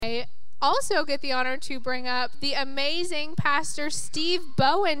I also get the honor to bring up the amazing Pastor Steve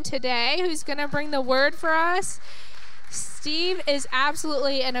Bowen today, who's going to bring the word for us. Steve is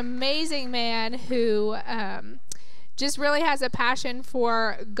absolutely an amazing man who just really has a passion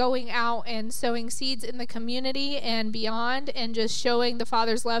for going out and sowing seeds in the community and beyond, and just showing the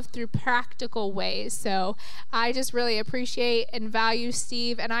Father's love through practical ways. So I just really appreciate and value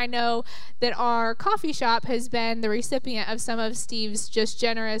Steve, and I know that our coffee shop has been the recipient of some of Steve's just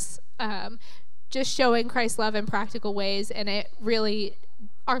generous, just showing Christ's love in practical ways, and it really,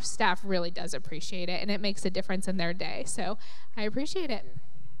 our staff really does appreciate it, and it makes a difference in their day. So I appreciate it.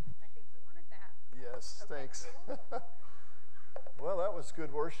 Yes, okay. Thanks. Well, that was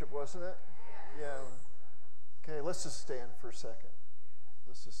good worship, wasn't it? Yeah. Okay, let's just stand for a second.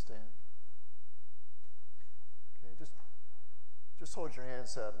 Let's just stand. Okay, just hold your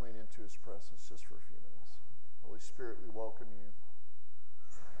hands out and lean into His presence just for a few minutes. Holy Spirit, we welcome you.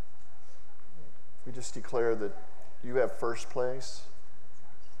 We just declare that you have first place.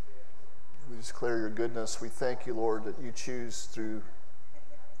 We declare your goodness. We thank you, Lord, that you choose through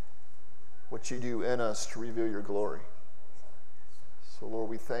what you do in us to reveal your glory. So, Lord,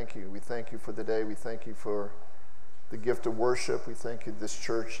 we thank you. We thank you for the day. We thank you for the gift of worship. We thank you this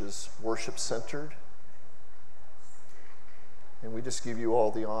church is worship-centered. And we just give you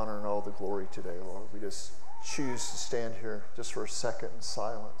all the honor and all the glory today, Lord. We just choose to stand here just for a second in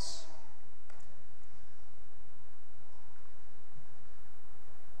silence.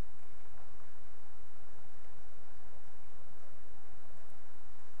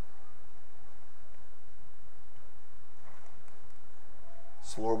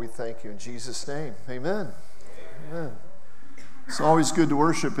 So, Lord, we thank you in Jesus' name. Amen. Amen. It's always good to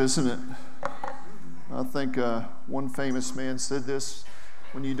worship, isn't it? I think one famous man said this: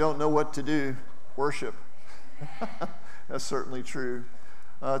 when you don't know what to do, worship. That's certainly true.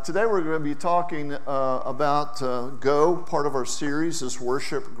 Today we're going to be talking about Go. Part of our series is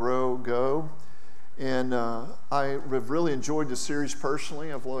Worship, Grow, Go. And I have really enjoyed the series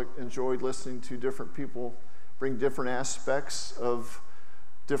personally. I've enjoyed listening to different people bring different aspects of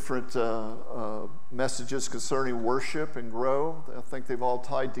different messages concerning worship and grow. I think they've all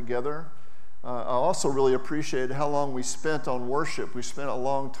tied together. I also really appreciated how long we spent on worship. We spent a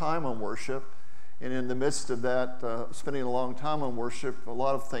long time on worship, and in the midst of that, spending a long time on worship, a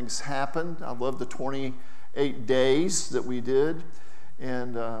lot of things happened. I love the 28 days that we did,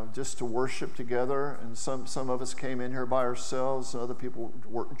 and just to worship together. And some of us came in here by ourselves, and other people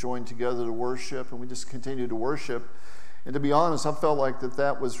joined together to worship, and we just continued to worship. And to be honest, I felt like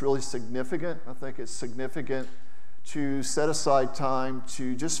that was really significant. I think it's significant to set aside time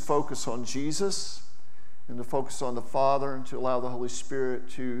to just focus on Jesus and to focus on the Father, and to allow the Holy Spirit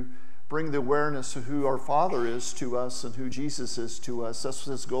to bring the awareness of who our Father is to us and who Jesus is to us. That's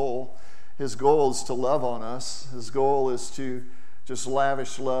His goal. His goal is to love on us. His goal is to just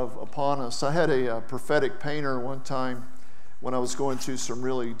lavish love upon us. I had a prophetic painter one time when I was going through some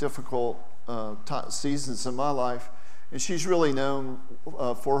really difficult seasons in my life. And she's really known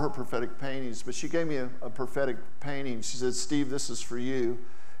for her prophetic paintings, but she gave me a prophetic painting. She said, "Steve, this is for you."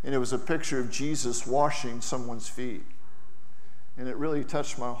 And it was a picture of Jesus washing someone's feet. And it really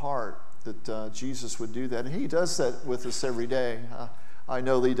touched my heart that Jesus would do that. And He does that with us every day. I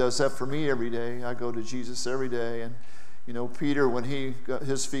know that He does that for me every day. I go to Jesus every day. And, you know, Peter, when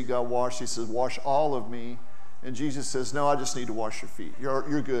his feet got washed, he says, "Wash all of me." And Jesus says, "No, I just need to wash your feet.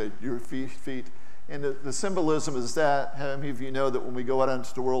 You're good. Your feet." And the symbolism is that, how many of you know that when we go out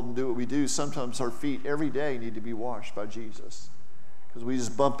into the world and do what we do, sometimes our feet every day need to be washed by Jesus. Because we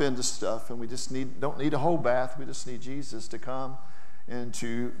just bump into stuff, and we just don't need a whole bath. We just need Jesus to come and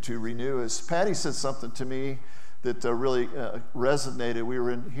to renew us. Patty said something to me that really resonated. We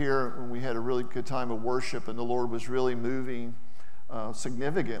were in here when we had a really good time of worship, and the Lord was really moving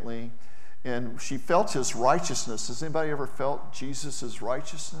significantly. And she felt His righteousness. Has anybody ever felt Jesus'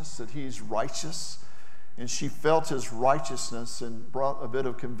 righteousness, that He's righteous? And she felt His righteousness and brought a bit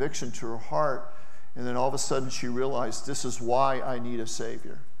of conviction to her heart. And then all of a sudden she realized, this is why I need a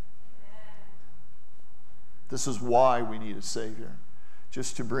Savior. This is why we need a Savior,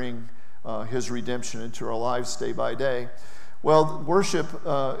 just to bring His redemption into our lives day by day. Well, worship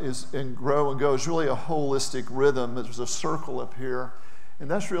is in Grow and Go is really a holistic rhythm. There's a circle up here. And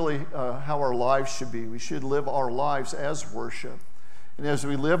that's really how our lives should be. We should live our lives as worship. And as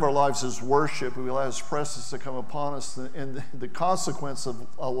we live our lives as worship, we allow His presence to come upon us. And the consequence of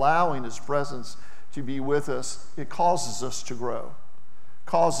allowing His presence to be with us, it causes us to grow,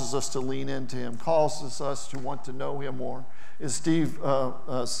 causes us to lean into Him, causes us to want to know Him more, as Steve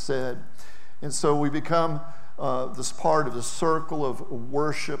said. And so we become this part of the circle of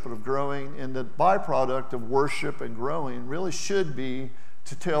worship and of growing, and the byproduct of worship and growing really should be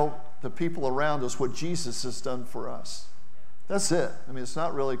to tell the people around us what Jesus has done for us. That's it. I mean, it's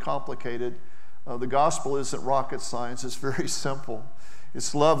not really complicated. The gospel isn't rocket science. It's very simple.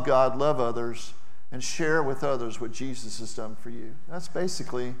 It's love God, love others, and share with others what Jesus has done for you. That's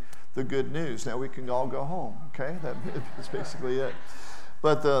basically the good news. Now we can all go home, okay? That's basically it.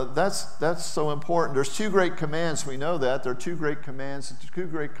 But that's so important. There's two great commands. We know that. There are two great commands. The two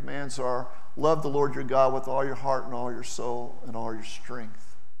great commands are love the Lord your God with all your heart and all your soul and all your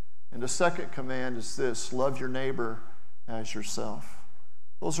strength. And the second command is this: love your neighbor as yourself.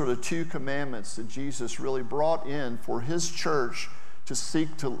 Those are the two commandments that Jesus really brought in for his church to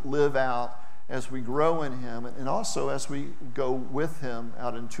seek to live out as we grow in him and also as we go with him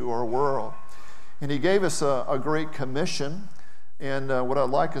out into our world. And he gave us a great commission. And what I'd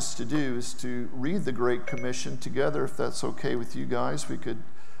like us to do is to read the Great Commission together, if that's okay with you guys. We could,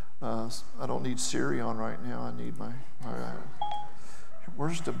 I don't need Siri on right now. I need my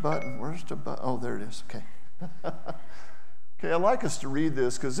where's the button? Oh, there it is. Okay. Okay, I'd like us to read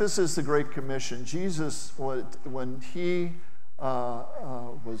this because this is the Great Commission. Jesus, when he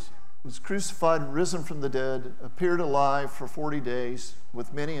was crucified and risen from the dead, appeared alive for 40 days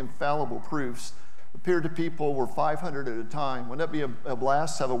with many infallible proofs, appeared to people were 500 at a time. Wouldn't that be a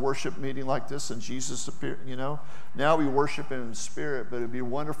blast to have a worship meeting like this and Jesus appeared, you know? Now we worship him in spirit, but it'd be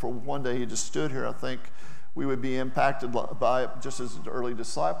wonderful one day he just stood here. I think we would be impacted by it just as the early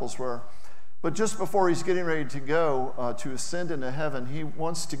disciples were. But just before he's getting ready to go to ascend into heaven, he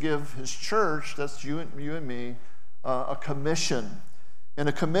wants to give his church, that's you and me, a commission. And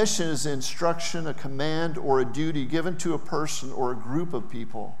a commission is instruction, a command, or a duty given to a person or a group of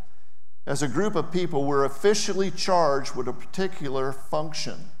people. As a group of people, we're officially charged with a particular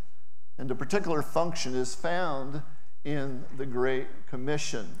function. And the particular function is found in the Great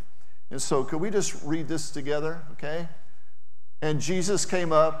Commission. And so could we just read this together, okay? And Jesus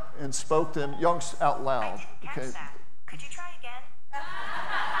came up and spoke to them, youngs out loud. Okay. That. Could you try again?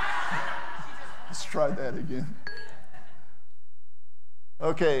 Let's try that again.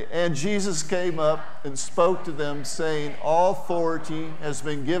 Okay, and Jesus came up and spoke to them, saying, all authority has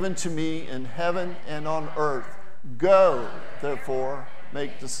been given to me in heaven and on earth. Go, therefore,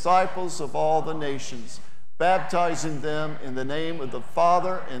 make disciples of all the nations, baptizing them in the name of the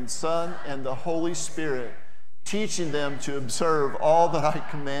Father and Son and the Holy Spirit, teaching them to observe all that I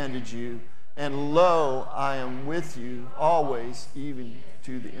commanded you. And lo, I am with you always, even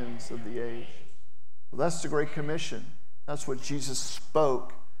to the ends of the age. Well, that's the Great Commission. That's what Jesus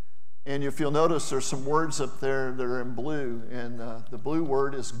spoke. And if you'll notice, there's some words up there that are in blue. And the blue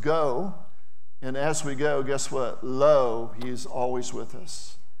word is go. And as we go, guess what? Lo, he's always with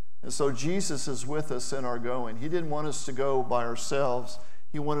us. And so Jesus is with us in our going. He didn't want us to go by ourselves.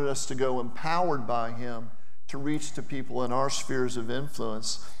 He wanted us to go empowered by him to reach to people in our spheres of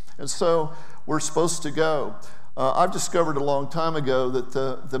influence. And so we're supposed to go. I've discovered a long time ago that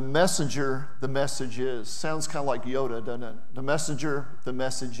the messenger, the message is. Sounds kind of like Yoda, doesn't it? The messenger, the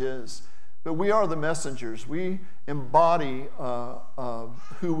message is. But we are the messengers. We embody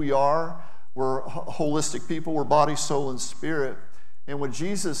who we are. We're holistic people. We're body, soul, and spirit. And what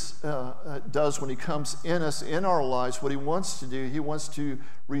Jesus does when he comes in us, in our lives, what he wants to do, he wants to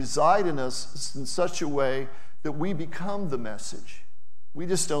reside in us in such a way that we become the message. We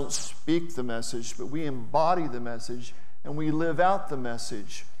just don't speak the message, but we embody the message and we live out the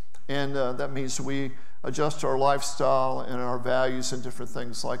message. And that means we adjust our lifestyle and our values and different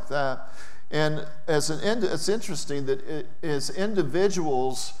things like that. And it's interesting that as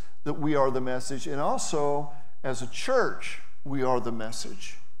individuals that we are the message, and also as a church, we are the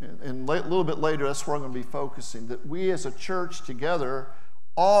message. And a little bit later, that's where I'm going to be focusing, that we as a church together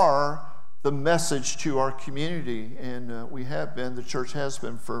are the message to our community, and we have been, the church has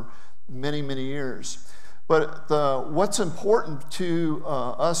been for many, many years. But what's important to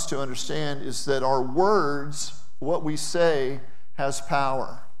us to understand is that our words, what we say, has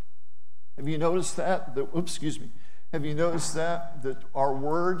power. Have you noticed that? Have you noticed that our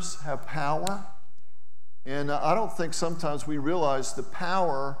words have power? And I don't think sometimes we realize the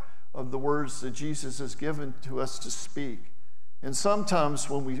power of the words that Jesus has given to us to speak. And sometimes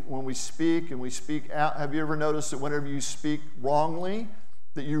when we speak and we speak out, have you ever noticed that whenever you speak wrongly,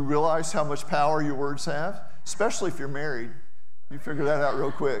 that you realize how much power your words have? Especially if you're married. You figure that out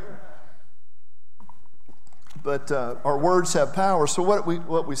real quick. But our words have power. So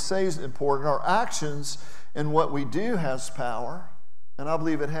what we say is important. Our actions and what we do has power. And I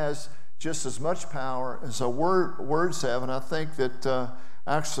believe it has just as much power as our words have. And I think that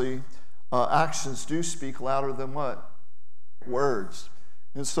actually actions do speak louder than what? Words.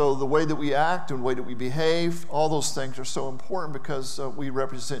 And so the way that we act and the way that we behave, all those things are so important because we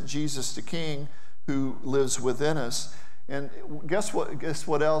represent Jesus the King who lives within us. And guess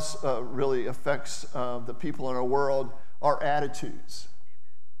what else really affects the people in our world? Our attitudes.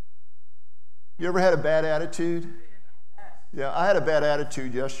 You ever had a bad attitude? Yeah, I had a bad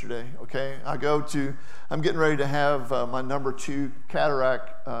attitude yesterday, okay? I'm getting ready to have my number 2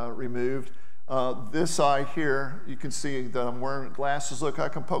 cataract removed. This eye here, you can see that I'm wearing glasses. Look, I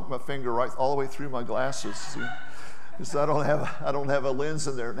can poke my finger right all the way through my glasses. See? So I don't have a lens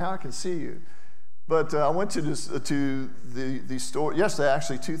in there. Now I can see you. But I went to the store. Yesterday,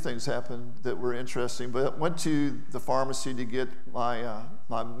 actually, 2 things happened that were interesting. But I went to the pharmacy to get my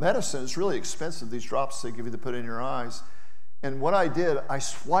medicine. It's really expensive, these drops they give you to put in your eyes. And what I did, I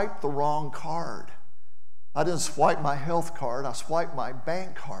swiped the wrong card. I didn't swipe my health card. I swiped my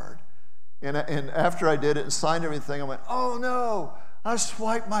bank card. And after I did it and signed everything, I went, oh no, I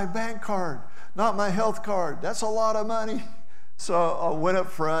swiped my bank card, not my health card. That's a lot of money. So I went up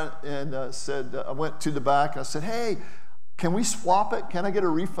front and I went to the back. I said, hey, can we swap it? Can I get a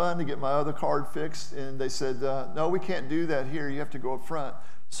refund to get my other card fixed? And they said, no, we can't do that here. You have to go up front.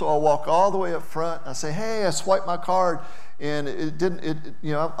 So I walk all the way up front. I say, hey, I swiped my card, and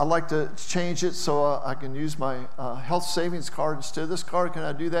I'd like to change it so I can use my health savings card instead of this card. Can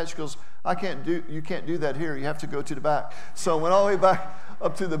I do that? She goes, you can't do that here. You have to go to the back. So I went all the way back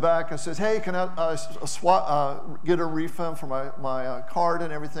up to the back. I said, hey, can I get a refund for my card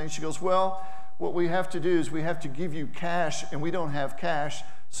and everything? She goes, well, what we have to do is we have to give you cash, and we don't have cash,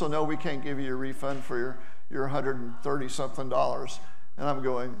 so no, we can't give you a refund for your $130-something. And I'm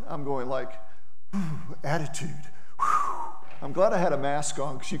going like, attitude. I'm glad I had a mask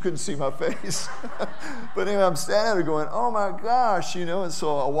on because you couldn't see my face. But anyway, I'm standing there going, oh my gosh, and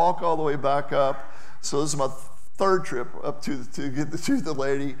so I walk all the way back up. So this is my 3rd trip up to get to the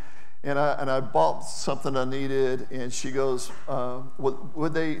lady, and I bought something I needed, and she goes,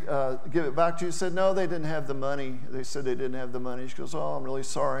 would they give it back to you? I said, no, they didn't have the money. They said they didn't have the money. She goes, oh, I'm really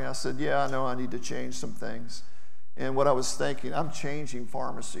sorry. I said, yeah, I know I need to change some things. And what I was thinking, I'm changing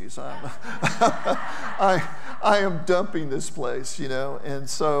pharmacies. I am dumping this place, And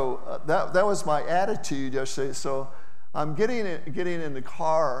so that was my attitude yesterday. So I'm getting in the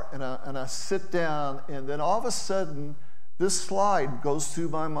car, and I sit down, and then all of a sudden, this slide goes through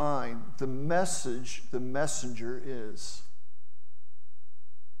my mind. The message the messenger is.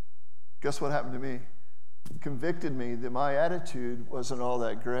 Guess what happened to me? It convicted me that my attitude wasn't all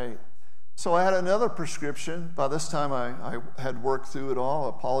that great. So I had another prescription. By this time, I had worked through it all. I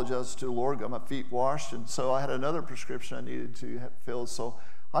apologized to the Lord, got my feet washed, and so I had another prescription I needed to have filled. So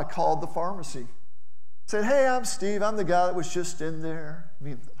I called the pharmacy. Said, hey, I'm Steve. I'm the guy that was just in there.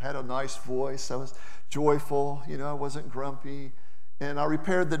 I had a nice voice. I was joyful. I wasn't grumpy. And I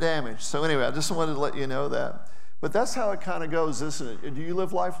repaired the damage. So anyway, I just wanted to let you know that. But that's how it kind of goes, isn't it? Do you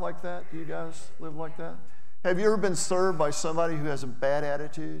live life like that? Do you guys live like that? Have you ever been served by somebody who has a bad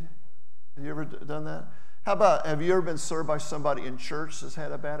attitude? Have you ever done that? How about, have you ever been served by somebody in church that's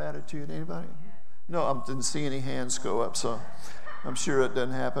had a bad attitude? Anybody? No, I didn't see any hands go up, so I'm sure it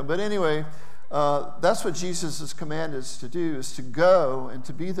doesn't happen. But anyway, that's what Jesus has commanded us to do, is to go and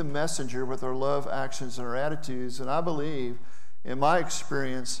to be the messenger with our love, actions, and our attitudes. And I believe, in my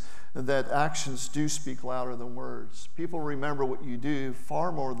experience, that actions do speak louder than words. People remember what you do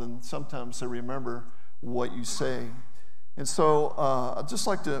far more than sometimes they remember what you say. And so I'd just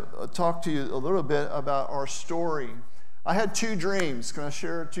like to talk to you a little bit about our story. I had 2 dreams. Can I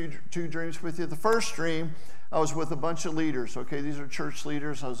share two dreams with you? The first dream, I was with a bunch of leaders. Okay, these are church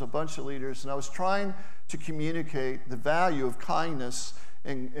leaders. I was a bunch of leaders, and I was trying to communicate the value of kindness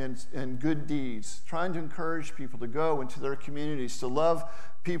and good deeds, trying to encourage people to go into their communities, to love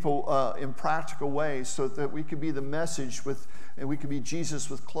people in practical ways so that we could be the message and we could be Jesus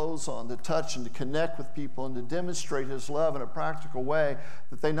with clothes on, to touch and to connect with people and to demonstrate his love in a practical way,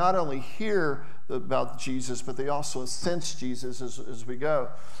 that they not only hear about Jesus, but they also sense Jesus as we go.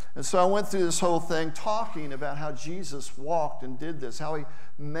 And so I went through this whole thing talking about how Jesus walked and did this, how he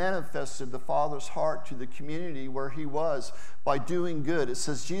manifested the Father's heart to the community where he was by doing good. It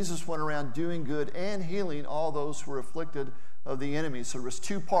says Jesus went around doing good and healing all those who were afflicted of the enemy. So there was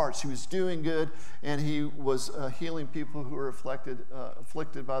 2 parts. He was doing good, and he was healing people who were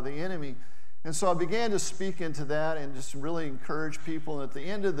afflicted by the enemy. And so I began to speak into that and just really encourage people. And at the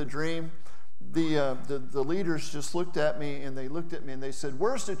end of the dream, the leaders just looked at me, and they said,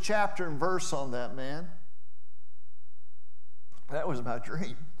 where's the chapter and verse on that, man? That was my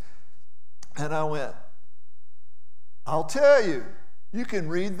dream. And I went, I'll tell you. You can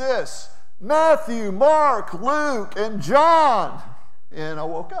read this. Matthew, Mark, Luke, and John. And I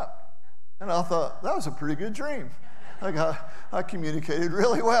woke up. And I thought, that was a pretty good dream. I communicated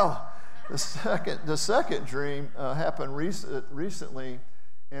really well. The second dream happened recently.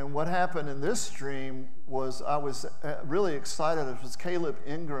 And what happened in this dream was I was really excited. It was Caleb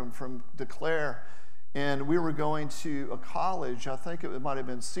Ingram from DeClaire. And we were going to a college. I think it might have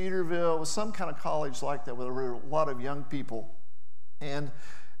been Cedarville. It was some kind of college like that where there were a lot of young people. And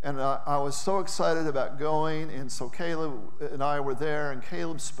I was so excited about going. And so Caleb and I were there, and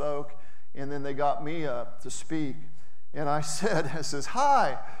Caleb spoke. And then they got me up to speak. And I says,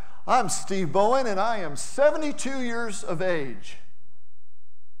 "Hi, I'm Steve Bowen, and I am 72 years of age."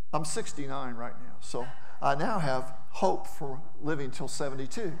 I'm 69 right now, so I now have hope for living till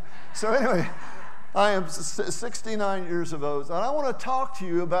 72. So anyway, I am 69 years of age, and I want to talk to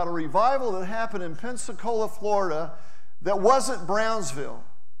you about a revival that happened in Pensacola, Florida, that wasn't Brownsville.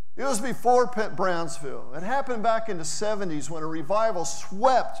 It was before Brownsville. It happened back in the 70s when a revival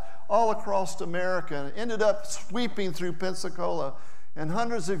swept all across America and ended up sweeping through Pensacola. And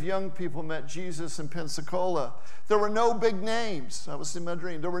hundreds of young people met Jesus in Pensacola. There were no big names. That was in my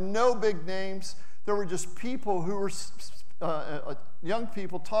dream. There were no big names. There were just people who were young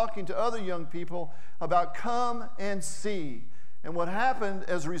people talking to other young people about come and see. And what happened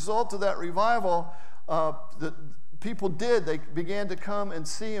as a result of that revival, people they began to come and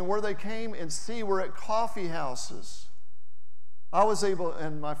see. And where they came and see were at coffee houses. I was able,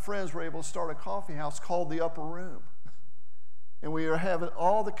 and my friends were able to start a coffee house called The Upper Room. And we were having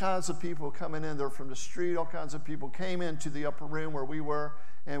all the kinds of people coming in there from the street. All kinds of people came into the upper room where we were,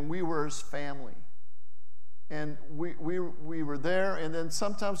 and we were his family. And we were there, and then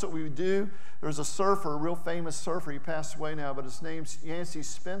sometimes what we would do, there was a surfer, a real famous surfer. He passed away now, but his name's Yancey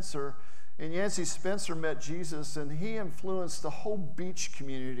Spencer. And Yancey Spencer met Jesus, and he influenced the whole beach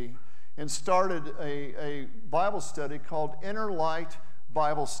community and started a Bible study called Inner Light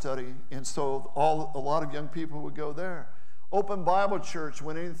Bible Study. And so a lot of young people would go there. Open Bible Church,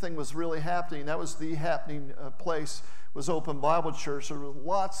 when anything was really happening, that was the happening place, was Open Bible Church. There were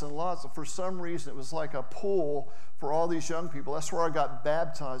lots and lots. For some reason, it was like a pool for all these young people. That's where I got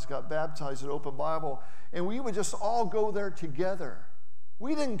baptized at Open Bible. And we would just all go there together.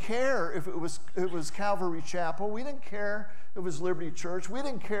 We didn't care if it was Calvary Chapel. We didn't care if it was Liberty Church. We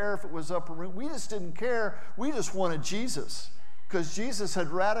didn't care if it was Upper Room. We just didn't care. We just wanted Jesus, because Jesus had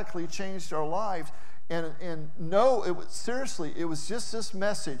radically changed our lives. And no, it was just this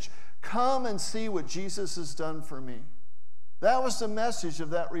message: come and see what Jesus has done for me. That was the message of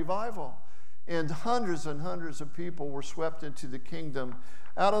that revival. And hundreds of people were swept into the kingdom.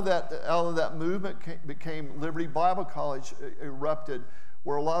 Out of that movement became Liberty Bible College erupted,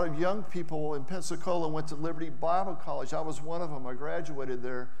 where a lot of young people in Pensacola went to Liberty Bible College. I was one of them. I graduated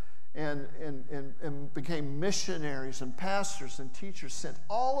there and became missionaries and pastors and teachers sent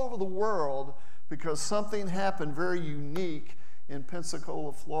all over the world, because something happened very unique in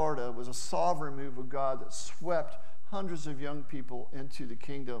Pensacola, Florida. It was a sovereign move of God that swept hundreds of young people into the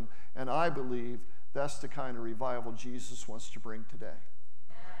kingdom. And I believe that's the kind of revival Jesus wants to bring today.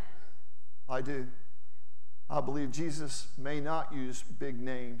 I do. I believe Jesus may not use big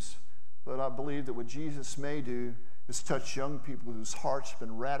names, but I believe that what Jesus may do is touch young people whose hearts have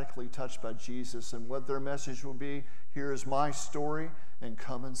been radically touched by Jesus. And what their message will be: here is my story, and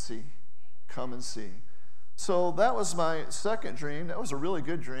come and see. Come and see. So that was my second dream. That was a really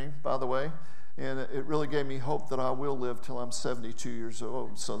good dream, by the way, and it really gave me hope that I will live till I'm 72 years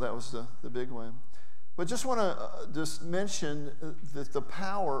old. So that was the big one. But just want to just mention that the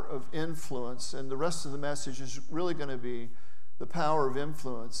power of influence, and the rest of the message is really going to be the power of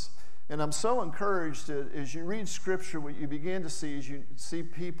influence. And I'm so encouraged that as you read Scripture, what you begin to see is you see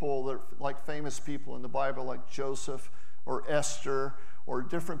people that are like famous people in the Bible, like Joseph or Esther, or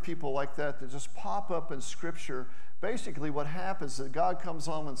different people like that just pop up in Scripture. Basically what happens is that God comes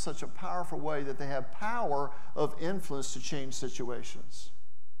on in such a powerful way that they have power of influence to change situations.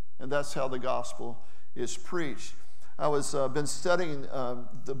 And that's how the gospel is preached. I was been studying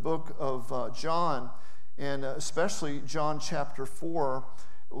the book of John, and especially John chapter 4.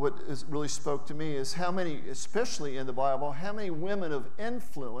 What really spoke to me is how many, especially in the Bible, how many women of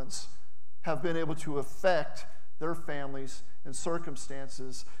influence have been able to affect their families and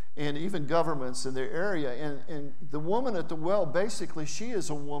circumstances and even governments in their area. And the woman at the well, basically, she is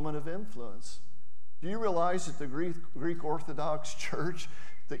a woman of influence. Do you realize that the Greek Orthodox Church,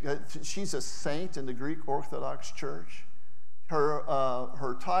 she's a saint in the Greek Orthodox Church?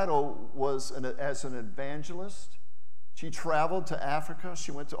 Her title was as an evangelist. She traveled to Africa.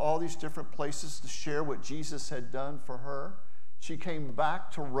 She went to all these different places to share what Jesus had done for her. She came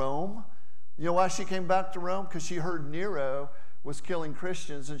back to Rome You know why she came back to Rome? Because she heard Nero was killing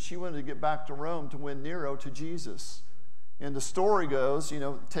Christians, and she wanted to get back to Rome to win Nero to Jesus. And the story goes,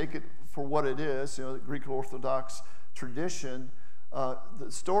 take it for what it is, the Greek Orthodox tradition. The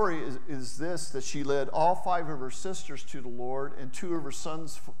story is this, that she led all 5 of her sisters to the Lord and 2 of her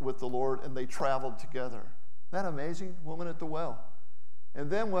sons with the Lord, and they traveled together. Isn't that amazing? Woman at the well. And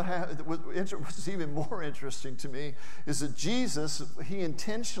then what's even more interesting to me is that Jesus, he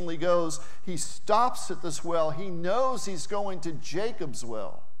intentionally goes, he stops at this well. He knows he's going to Jacob's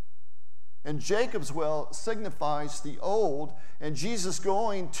well. And Jacob's well signifies the old, and Jesus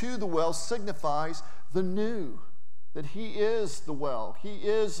going to the well signifies the new, that he is the well. He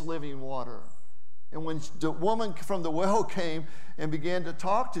is living water. And when the woman from the well came and began to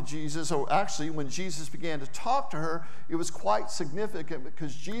talk to Jesus, or actually when Jesus began to talk to her, it was quite significant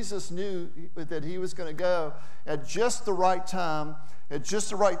because Jesus knew that he was going to go at just the right time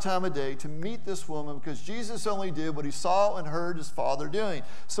of day to meet this woman, because Jesus only did what he saw and heard his Father doing.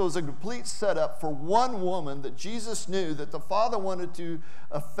 So it was a complete setup for one woman that Jesus knew that the Father wanted to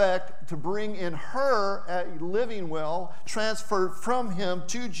effect, to bring in her a living well, transferred from him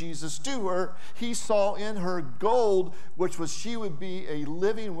to Jesus to her. He saw in her gold, which was she would be a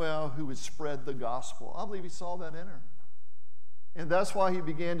living well who would spread the gospel. I believe he saw that in her. And that's why he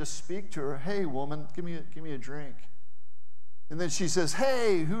began to speak to her. Hey, woman, give me a drink. And then she says,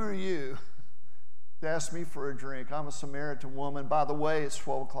 hey, who are you? To ask me for a drink. I'm a Samaritan woman. By the way, it's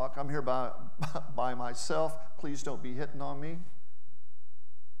 12 o'clock. I'm here by myself. Please don't be hitting on me.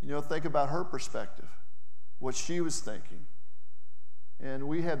 Think about her perspective, what she was thinking. And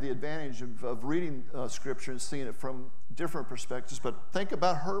we have the advantage of reading Scripture and seeing it from different perspectives, but think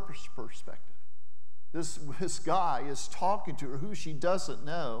about her perspective. This guy is talking to her who she doesn't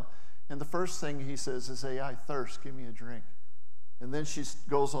know, and the first thing he says is, hey, I thirst, give me a drink. And then she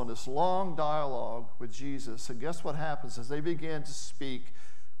goes on this long dialogue with Jesus. And guess what happens? As they begin to speak,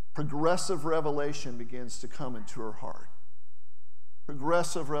 progressive revelation begins to come into her heart.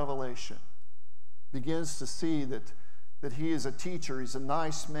 Progressive revelation. Begins to see that he is a teacher, he's a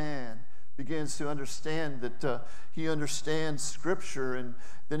nice man. Begins to understand that he understands Scripture. And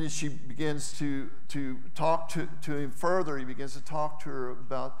then as she begins to talk to him further, he begins to talk to her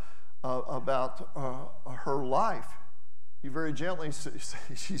about her life. He very gently,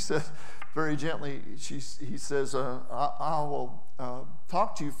 she said, very gently, he says, I will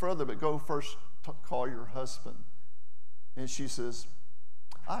talk to you further, but go first call your husband. And she says,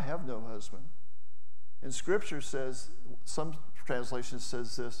 I have no husband. And Scripture says, some translations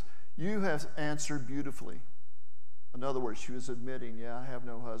says this, you have answered beautifully. In other words, she was admitting, yeah, I have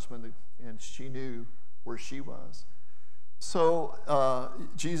no husband, and she knew where she was. So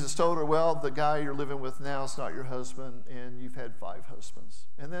Jesus told her, well, the guy you're living with now is not your husband, and you've had 5 husbands.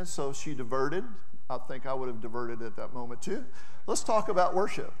 And then so she diverted. I think I would have diverted at that moment too. Let's talk about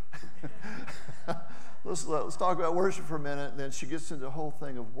worship. Let's talk about worship for a minute. And then she gets into the whole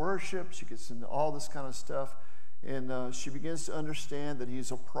thing of worship. She gets into all this kind of stuff. And she begins to understand that he's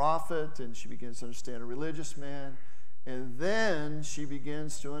a prophet, and she begins to understand a religious man. And then she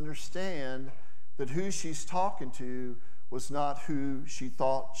begins to understand that who she's talking to was not who she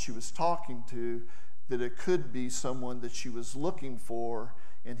thought she was talking to, that it could be someone that she was looking for,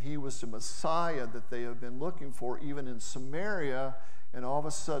 and he was the Messiah that they have been looking for, even in Samaria. And all of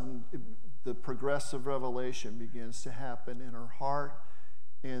a sudden, the progressive revelation begins to happen in her heart.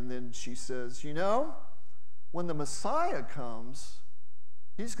 And then she says, when the Messiah comes,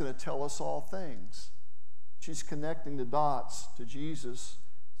 he's going to tell us all things. She's connecting the dots to Jesus,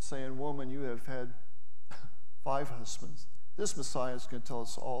 saying, woman, you have had 5 husbands. This Messiah is going to tell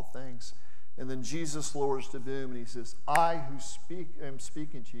us all things. And then Jesus lowers the boom and he says, I who am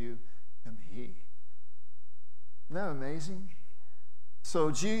speaking to you am he. Isn't that amazing?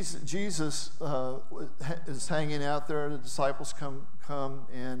 So Jesus is hanging out there. The disciples come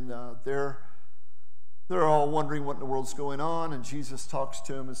and they're all wondering what in the world's going on. And Jesus talks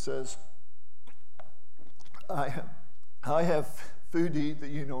to them and says, I have food to eat that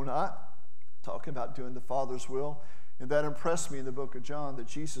you know not. Talking about doing the Father's will. And that impressed me in the book of John, that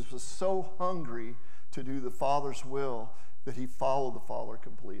Jesus was so hungry to do the Father's will that he followed the Father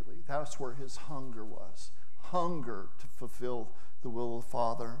completely. That's where his hunger was. Hunger to fulfill the will of the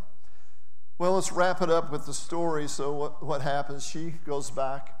Father. Well, let's wrap it up with the story. So what happens? She goes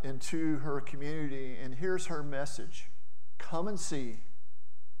back into her community, and here's her message. Come and see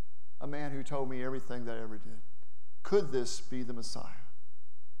a man who told me everything that I ever did. Could this be the Messiah?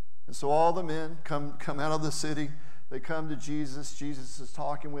 And so all the men come out of the city. They come to Jesus. Jesus is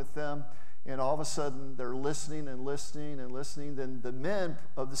talking with them. And all of a sudden, they're listening and listening and listening. Then the men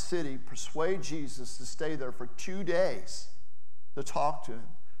of the city persuade Jesus to stay there for 2 days to talk to him.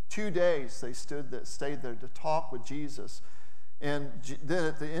 2 days they stayed there to talk with Jesus. And then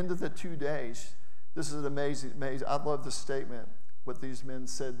at the end of the 2 days, this is amazing. I love the statement, what these men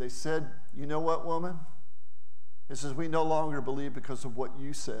said. They said, "You know what, woman?" It says, "We no longer believe because of what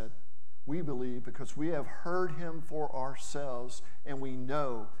you said. We believe because we have heard him for ourselves, and we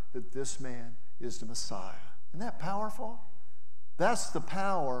know that this man is the Messiah." Isn't that powerful? That's the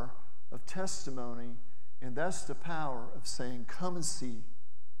power of testimony, and that's the power of saying, "Come and see."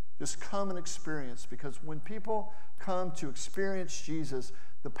 Just come and experience, because when people come to experience Jesus,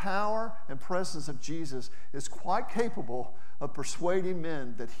 the power and presence of Jesus is quite capable of persuading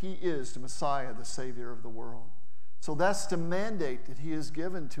men that he is the Messiah, the Savior of the world. So that's the mandate that he has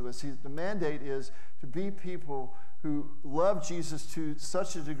given to us. The mandate is to be people who love Jesus to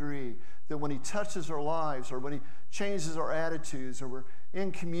such a degree that when he touches our lives, or when he changes our attitudes, or we're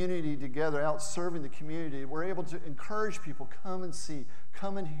in community together, out serving the community, we're able to encourage people, come and see,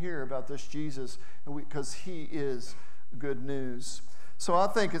 come and hear about this Jesus, because he is good news. So I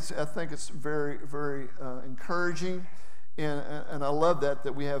think it's very, very encouraging, and I love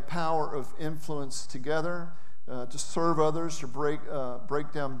that we have power of influence together. To serve others, to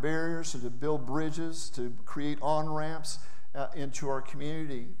break down barriers, to build bridges, to create on-ramps into our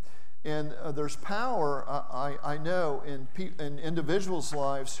community. And there's power, I know, in individuals'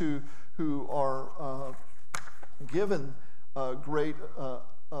 lives who are given great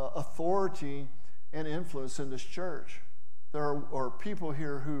authority and influence in this church. There are people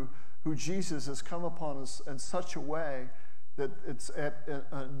here who Jesus has come upon us in such a way that it's at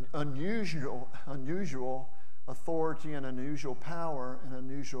an unusual authority and unusual power and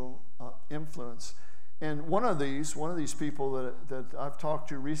unusual influence. And one of these people that I've talked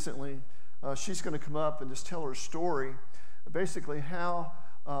to recently, she's going to come up and just tell her story, basically how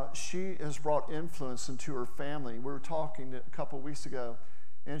she has brought influence into her family. We were talking a couple of weeks ago,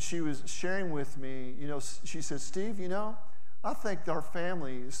 and she was sharing with me, she said, "Steve, I think our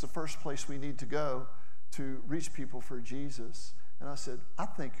family is the first place we need to go to reach people for Jesus." And I said, "I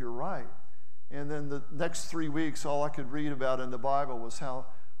think you're right." And then the next 3 weeks, all I could read about in the Bible was how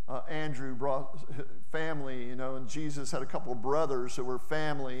Andrew brought family, and Jesus had a couple of brothers that were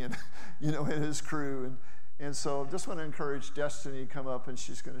family, and in his crew. And so just want to encourage Destiny to come up, and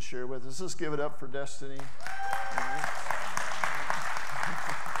she's going to share with us. Let's give it up for Destiny.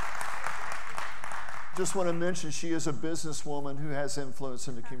 Just want to mention she is a businesswoman who has influence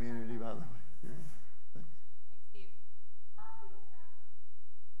in the community, by the way.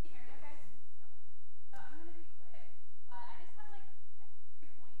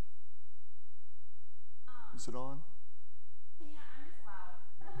 Is it on? Yeah, I'm just loud.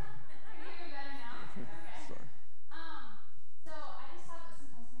 Can you hear me better now? Okay. Sorry. So I just have some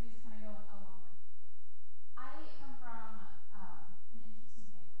testimonies to kind of go along with this. I come from an interesting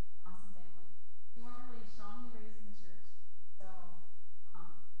family, an awesome family. We weren't really strongly raised in the church, so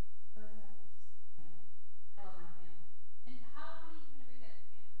I feel like we have an interesting dynamic. I love my family. And how many can agree that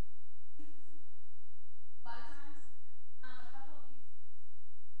family can be messy sometimes? A lot of times. A couple of these quick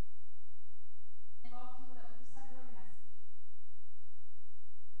stories involve people that would just have really messy.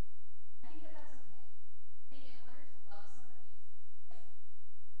 I think that that's okay. I think in order to love somebody, especially like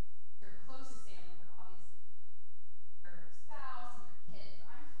your closest family would obviously be like your spouse and your kids.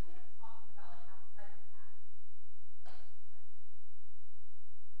 But I'm kind of talking about like outside of that, like cousins,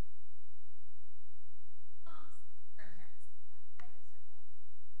 moms, grandparents, that kind of circle.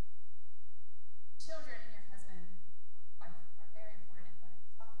 Children and your husband or wife are very important, but I'm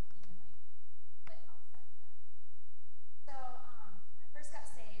talking even like a bit outside of that. So when I first got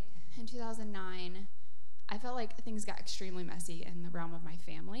saved in 2009, I felt like things got extremely messy in the realm of my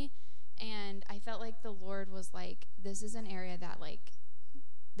family, and I felt like the Lord was like, this is an area that like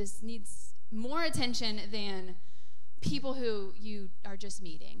this needs more attention than people who you are just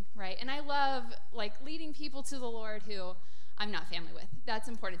meeting, right? And I love like leading people to the Lord who I'm not family with. That's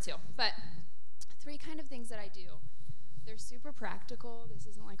important too. But 3 kind of things that I do. They're super practical. This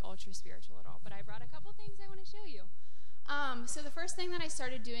isn't like ultra spiritual at all, but I brought a couple things I want to show you. So the first thing that I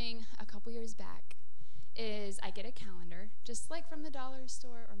started doing a couple years back is I get a calendar, just like from the dollar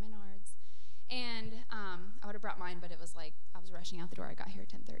store or Menards. And I would have brought mine, but it was like I was rushing out the door. I got here at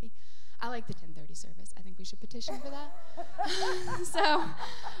 10:30. I like the 10:30 service. I think we should petition for that. So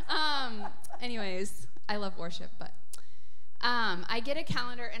anyways, I love worship, but I get a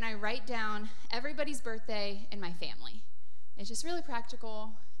calendar and I write down everybody's birthday in my family. It's just really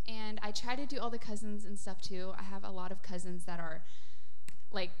practical, and I try to do all the cousins and stuff too. I have a lot of cousins that are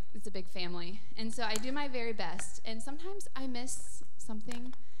like, it's a big family. And so I do my very best. And sometimes I miss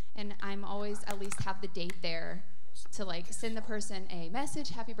something, and I'm always at least have the date there to, like, send the person a message,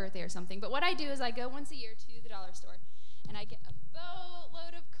 happy birthday or something. But what I do is I go once a year to the dollar store, and I get a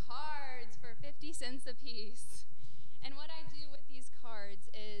boatload of cards for 50 cents a piece. And what I do with these cards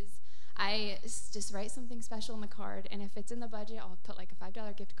is I just write something special in the card, and if it's in the budget, I'll put like a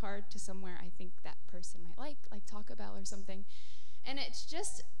 $5 gift card to somewhere I think that person might like Taco Bell or something. And it's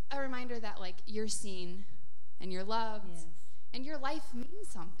just a reminder that, like, you're seen and you're loved, Yes. and your life means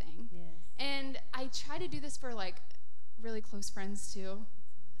something. Yes. And I try to do this for, like, really close friends too.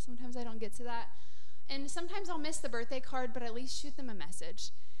 Sometimes I don't get to that. And sometimes I'll miss the birthday card, but at least shoot them a message.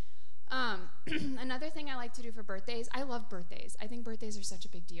 Another thing I like to do for birthdays, I love birthdays. I think birthdays are such a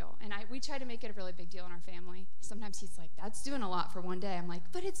big deal. And we try to make it a really big deal in our family. Sometimes he's like, that's doing a lot for one day. I'm like,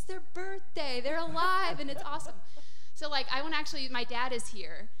 but it's their birthday. They're alive, and it's awesome. So, like, my dad is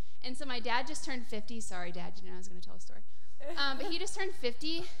here. And so my dad just turned 50. Sorry, Dad, you know I was going to tell a story. But he just turned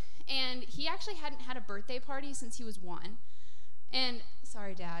 50, and he actually hadn't had a birthday party since he was 1. And,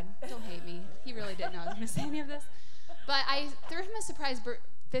 sorry, Dad, don't hate me. He really didn't know I was going to say any of this. But I threw him a surprise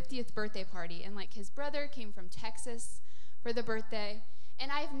 50th birthday party, and, like, his brother came from Texas for the birthday.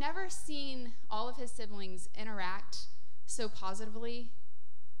 And I've never seen all of his siblings interact so positively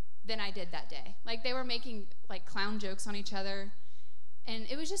than I did that day. Like, they were making, like, clown jokes on each other, and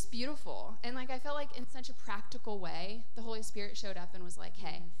it was just beautiful. And, like, I felt like in such a practical way, the Holy Spirit showed up and was like,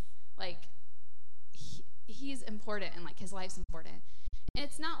 hey, like, he's important, and, like, his life's important. And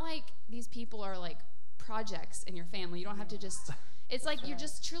it's not like these people are, like, projects in your family. You don't have to just, it's like you're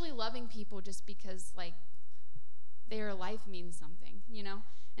just truly loving people just because, like, their life means something, you know?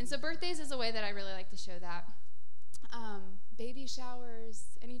 And so birthdays is a way that I really like to show that. Baby showers,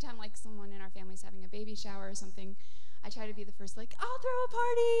 anytime, like, someone in our family's having a baby shower or something, I try to be the first, like, I'll throw a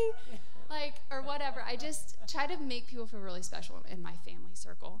party, like, or whatever. I just try to make people feel really special in my family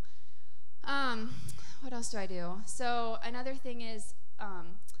circle. What else do I do? So another thing is,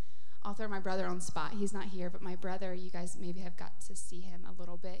 I'll throw my brother on the spot. He's not here, but my brother, you guys maybe have got to see him a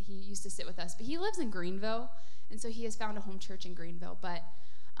little bit. He used to sit with us, but he lives in Greenville, and so he has found a home church in Greenville. But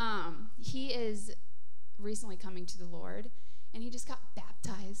he is recently coming to the Lord, and he just got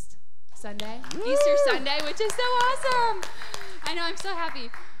baptized Sunday, Easter Sunday, which is so awesome. I know, I'm so happy.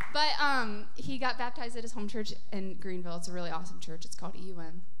 But he got baptized at his home church in Greenville. It's a really awesome church. It's called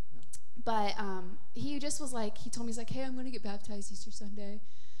EUM. But he just was like, he told me, he's like, hey, I'm going to get baptized Easter Sunday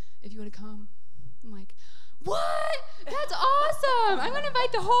if you want to come. I'm like, what? That's awesome. I'm going to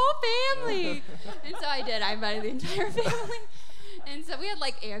invite the whole family. And so I did. I invited the entire family. And so we had,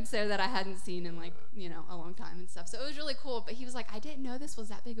 like, aunts there that I hadn't seen in, like, you know, a long time and stuff. So it was really cool. But he was like, I didn't know this was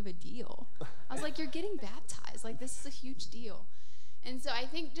that big of a deal. I was like, you're getting baptized. Like, this is a huge deal. And so I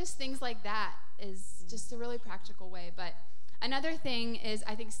think just things like that is just a really practical way. But another thing is,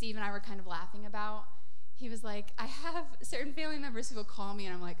 I think Steve and I were kind of laughing about, he was like, I have certain family members who will call me,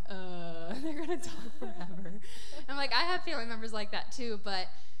 and I'm like, they're going to talk forever. I'm like, I have family members like that too, but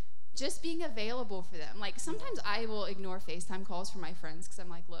just being available for them. Like, sometimes I will ignore FaceTime calls from my friends because I'm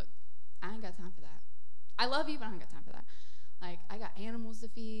like, look, I ain't got time for that. I love you, but I don't got time for that. Like, I got animals to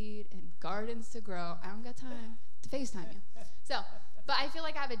feed and gardens to grow. I don't got time to FaceTime you. So, but I feel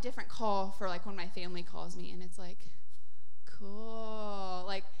like I have a different call for, like, when my family calls me, and it's like, cool.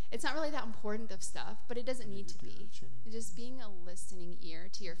 Like, it's not really that important of stuff, but it doesn't need to be. Just being a listening ear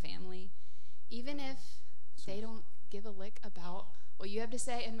to your family, even if they don't give a lick about what you have to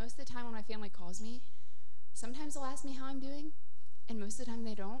say. And most of the time when my family calls me, sometimes they'll ask me how I'm doing, and most of the time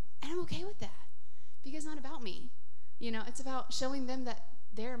they don't, and I'm okay with that because it's not about me. You know, it's about showing them that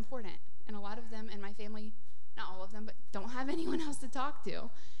they're important, and a lot of them in my family, not all of them, but don't have anyone else to talk to.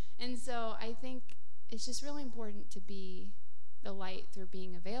 And so I think it's just really important to be the light through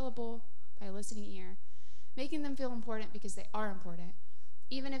being available by a listening ear, making them feel important because they are important,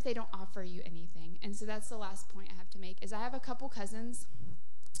 even if they don't offer you anything. And so that's the last point I have to make, is I have a couple cousins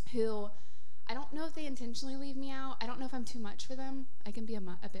who, I don't know if they intentionally leave me out. I don't know if I'm too much for them. I can be a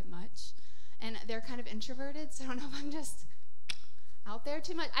bit much. And they're kind of introverted, so I don't know if I'm just out there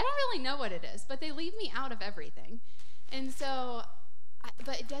too much. I don't really know what it is, but they leave me out of everything. And so,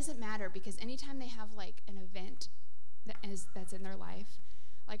 but it doesn't matter, because anytime they have, like, an event that's in their life,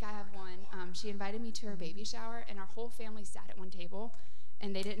 like I have one, she invited me to her baby shower, and our whole family sat at one table,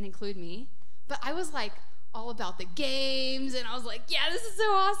 and they didn't include me. But I was, like, all about the games, and I was like, yeah, this is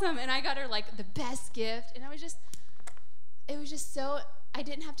so awesome. And I got her, like, the best gift, and it was just so, I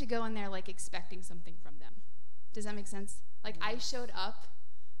didn't have to go in there, like, expecting something from them. Does that make sense? Like, I showed up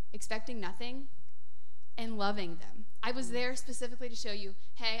expecting nothing, and loving them. I was there specifically to show you,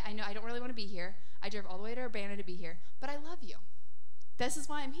 hey, I know I don't really want to be here. I drove all the way to Urbana to be here, but I love you. This is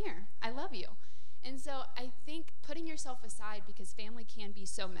why I'm here. I love you. And so I think putting yourself aside, because family can be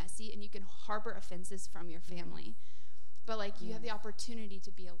so messy and you can harbor offenses from your family. But like you have the opportunity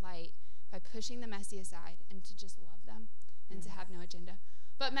to be a light by pushing the messy aside and to just love them and to have no agenda.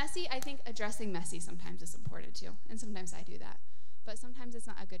 But messy, I think addressing messy sometimes is important too. And sometimes I do that. But sometimes it's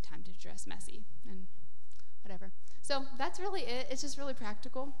not a good time to address messy and whatever. So that's really it. It's just really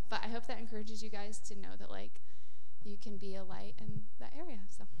practical. But I hope that encourages you guys to know that like you can be a light in that area.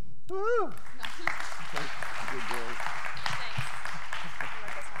 So. Woo! Good boy.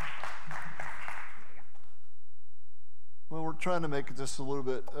 Well, we're trying to make it just a little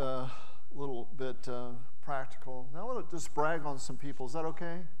bit practical. Now I want to just brag on some people. Is that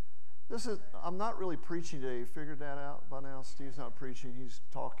okay? I'm not really preaching today. You figured that out by now? Steve's not preaching. He's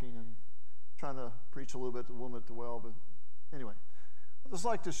talking and trying to preach a little bit to the woman at the well. But anyway, I'd just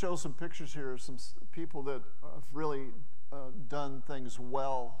like to show some pictures here of some people that have really done things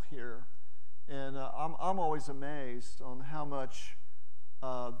well here. And I'm always amazed on how much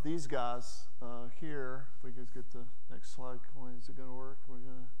these guys here, if we could get the next slide going, is it going to work?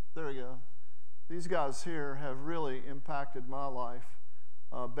 There we go. These guys here have really impacted my life.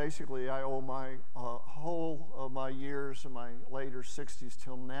 Basically, I owe my whole of my years in my later 60s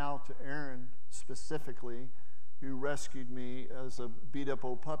till now to Aaron specifically, who rescued me as a beat-up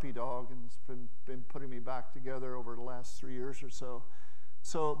old puppy dog and has been putting me back together over the last 3 years or so.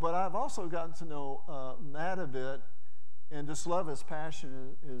 But I've also gotten to know Matt a bit and just love his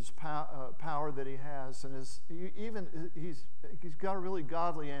passion, his power that he has, and he's got a really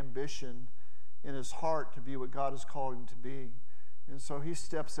godly ambition in his heart to be what God has called him to be. And so he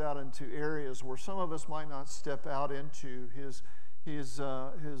steps out into areas where some of us might not step out into. His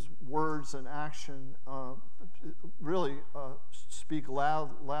words and action really speak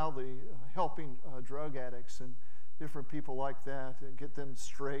loudly, helping drug addicts and different people like that and get them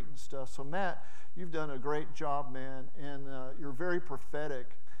straight and stuff. So Matt, you've done a great job, man, and you're very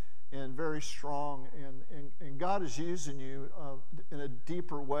prophetic and very strong, and God is using you in a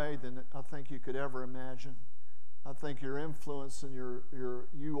deeper way than I think you could ever imagine. I think your influence and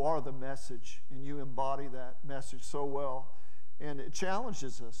you are the message, and you embody that message so well. And it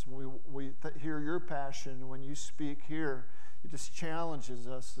challenges us. We hear your passion, and when you speak here, it just challenges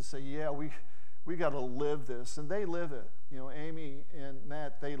us to say, yeah, we got to live this. And they live it. You know, Amy and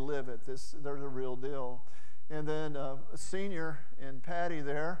Matt, they live it. They're the real deal. And then Senior and Patty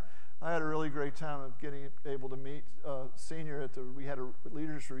there, I had a really great time of getting able to meet Senior we had a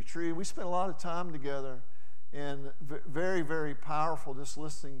leaders retreat. We spent a lot of time together, and very, very powerful just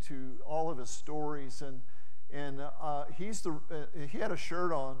listening to all of his stories. And he had a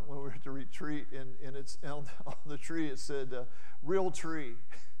shirt on when we were at the retreat, and it's on the tree it said real tree,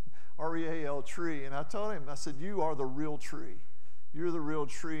 R-E-A-L tree. And I told him, I said, you are the real tree. You're the real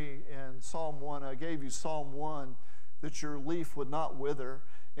tree. And Psalm 1, I gave you Psalm 1, that your leaf would not wither.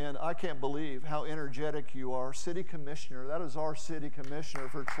 And I can't believe how energetic you are. City commissioner, that is our city commissioner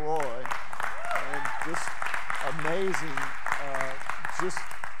for Troy. And just amazing,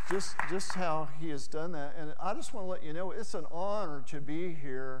 just how he has done that. And I just want to let you know, it's an honor to be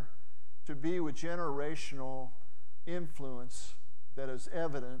here, to be with generational influence that is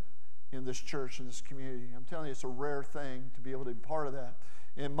evident in this church, in this community. I'm telling you, it's a rare thing to be able to be part of that.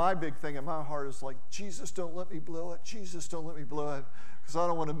 And my big thing in my heart is like, Jesus, don't let me blow it. Jesus, don't let me blow it, because I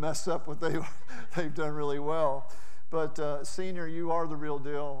don't want to mess up what they've done really well. But Senior, you are the real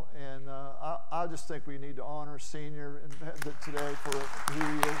deal, and I just think we need to honor Senior today for who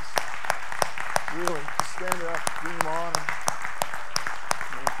he is. Really, stand up, give him honor.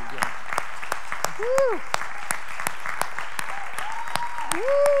 Thank you, God. Woo!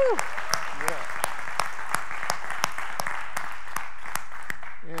 Woo! Yeah.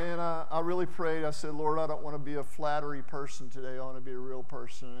 And I really prayed. I said, Lord, I don't want to be a flattery person today. I want to be a real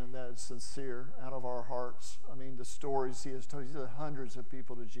person, and that is sincere out of our hearts. I mean, the stories he has told. He's led hundreds of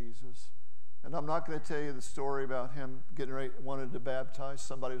people to Jesus. And I'm not going to tell you the story about him getting ready, wanted to baptize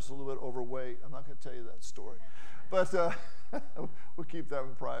somebody who was a little bit overweight. I'm not going to tell you that story. But we'll keep that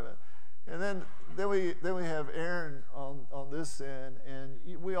one private. And then we have Aaron on this end, and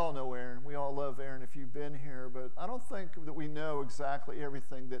we all know Aaron. We all love Aaron if you've been here, but I don't think that we know exactly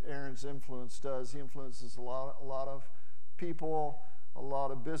everything that Aaron's influence does. He influences a lot of people, a lot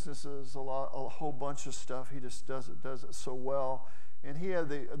of businesses, a whole bunch of stuff. He just does it so well. And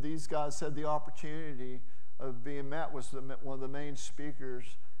these guys had the opportunity of being met with one of the main speakers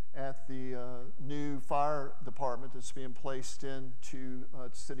at the new fire department that's being placed into the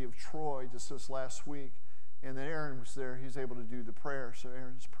city of Troy just this last week. And then Aaron was there. He was able to do the prayer, so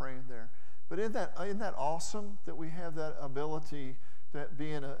Aaron's praying there. But isn't that awesome that we have that ability to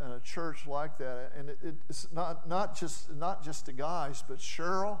be in a church like that? And it's not just the guys, but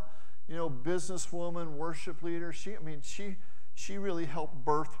Cheryl, businesswoman, worship leader. She really helped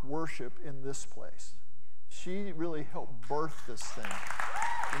birth worship in this place. She really helped birth this thing.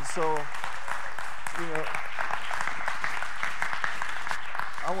 And so,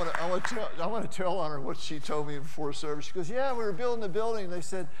 I want to tell on her what she told me before service. She goes, "Yeah, we were building the building. And they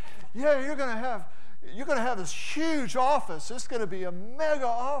said, yeah, you're going to have this huge office. It's going to be a mega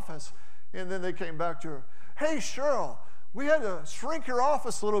office." And then they came back to her, "Hey, Cheryl, we had to shrink your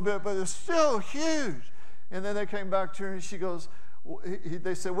office a little bit, but it's still huge." And then they came back to her, and she goes,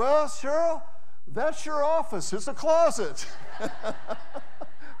 they said, "Well, Cheryl, that's your office. It's a closet."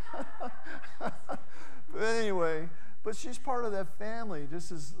 But anyway, but she's part of that family.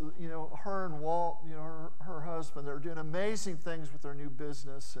 This is, her and Walt, her husband, they're doing amazing things with their new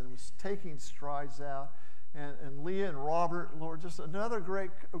business and was taking strides out. And Leah and Robert, Lord, just another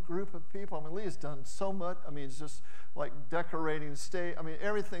great group of people. Leah's done so much. It's just like decorating stage.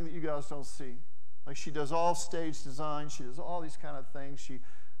 Everything that you guys don't see. Like, she does all stage design. She does all these kind of things. She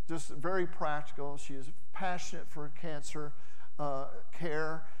just very practical. She is passionate for cancer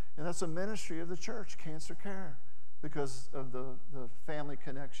care. And that's a ministry of the church, cancer care, because of the family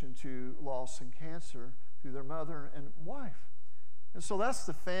connection to loss and cancer through their mother and wife. And so that's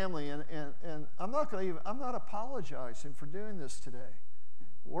the family, and I'm not apologizing for doing this today.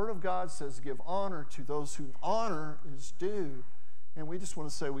 The Word of God says, "Give honor to those whom honor is due." And we just want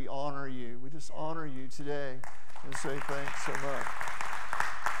to say we honor you. We just honor you today and say thanks so much.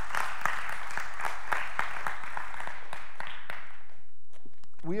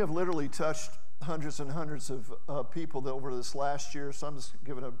 We have literally touched hundreds and hundreds of people over this last year, so I'm just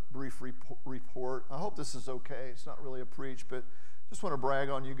giving a brief report. I hope this is okay. It's not really a preach, but just want to brag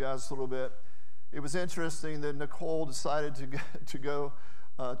on you guys a little bit. It was interesting that Nicole decided to go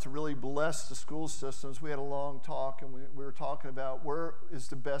to really bless the school systems. We had a long talk, and we were talking about where is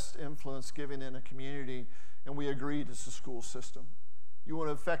the best influence given in a community, and we agreed it's the school system. You want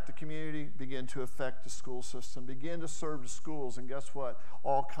to affect the community, begin to affect the school system. Begin to serve the schools, and guess what?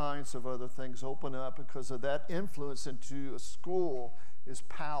 All kinds of other things open up because of that influence into a school is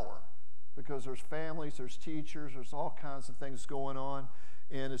power. Because there's families, there's teachers, there's all kinds of things going on,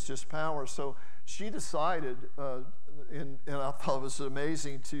 and it's just power. So she decided, and I thought it was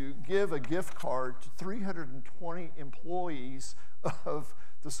amazing, to give a gift card to 320 employees of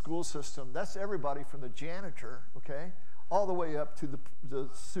the school system. That's everybody from the janitor, okay, all the way up to the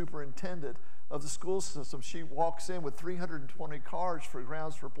superintendent of the school system. She walks in with 320 cards for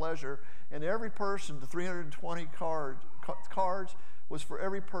Grounds for Pleasure, and every person, the 320 cards was for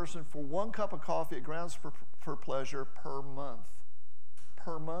every person for 1 cup of coffee at Grounds for Pleasure per month.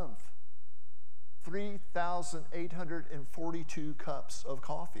 Per month. 3,842 cups of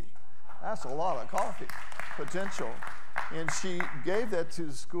coffee. That's a lot of coffee potential. And she gave that to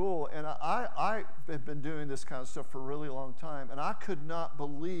the school, and I have been doing this kind of stuff for a really long time, and I could not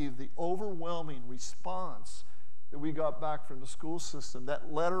believe the overwhelming response that we got back from the school system.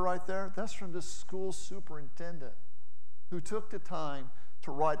 That letter right there, that's from the school superintendent who took the time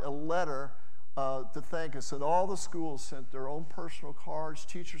to write a letter to thank us. And all the schools sent their own personal cards,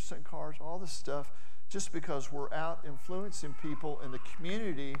 teachers sent cards, all this stuff, just because we're out influencing people in the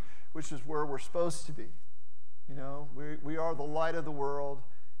community, which is where we're supposed to be. We are the light of the world,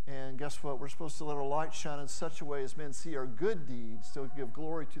 and guess what? We're supposed to let our light shine in such a way as men see our good deeds to give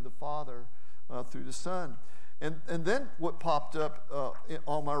glory to the Father through the Son. And then what popped up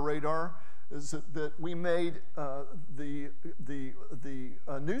on my radar is that we made the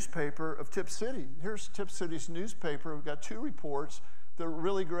newspaper of Tip City. Here's Tip City's newspaper. We've got 2 reports. They're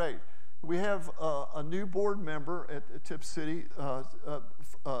really great. We have a new board member at Tip City,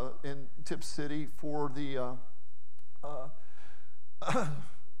 in Tip City for the,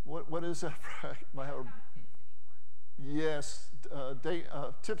 what is that? Yes,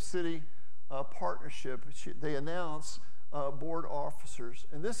 Tip City Partnership. They announce board officers.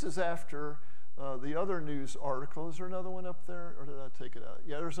 And this is after the other news article. Is there another one up there, or did I take it out?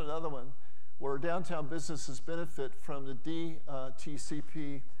 Yeah, there's another one where downtown businesses benefit from the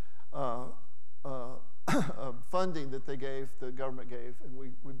DTCP funding that the government gave, and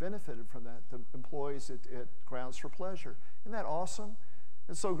we benefited from that, the employees at Grounds for Pleasure. Isn't that awesome?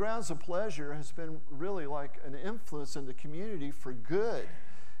 And so Grounds of Pleasure has been really like an influence in the community for good.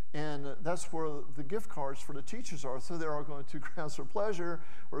 And that's where the gift cards for the teachers are. So they're all going to Grounds for Pleasure,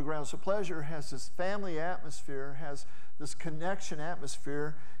 where Grounds for Pleasure has this family atmosphere, has this connection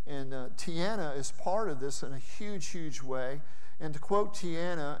atmosphere, and Tiana is part of this in a huge, huge way. And to quote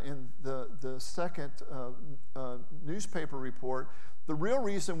Tiana in the second newspaper report, the real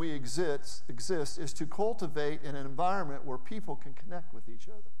reason we exist is to cultivate an environment where people can connect with each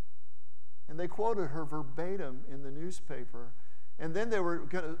other. And they quoted her verbatim in the newspaper. And then they were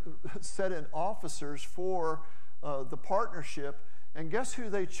going to set in officers for the partnership. And guess who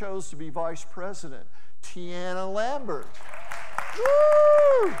they chose to be vice president? Tiana Lambert.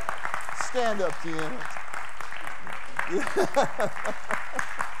 Woo! Stand up, Tiana.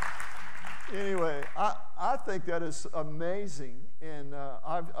 Anyway, I think that is amazing. And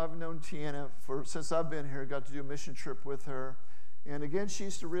I've known Tiana since I've been here. Got to do a mission trip with her. And again,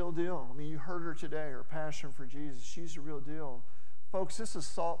 she's the real deal. I mean, you heard her today, her passion for Jesus. She's the real deal. Folks, this is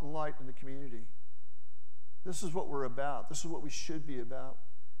salt and light in the community. This is what we're about. This is what we should be about.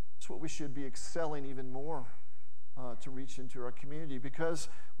 It's what we should be excelling even more to reach into our community. Because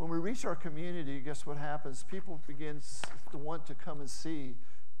when we reach our community, guess what happens? People begin to want to come and see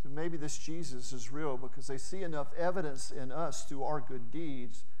that maybe this Jesus is real because they see enough evidence in us through our good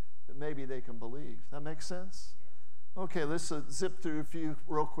deeds that maybe they can believe. That makes sense? Okay, let's zip through a few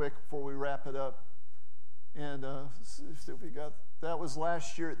real quick before we wrap it up. And that was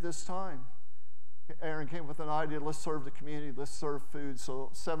last year at this time. Aaron came with an idea, let's serve the community, let's serve food. So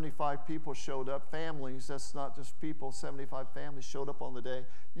 75 people showed up, families, that's not just people, 75 families showed up on the day.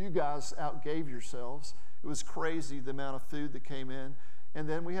 You guys outgave yourselves. It was crazy the amount of food that came in. And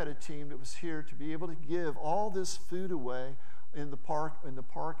then we had a team that was here to be able to give all this food away in the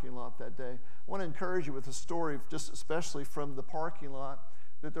parking lot that day. I want to encourage you with a story, just especially from the parking lot,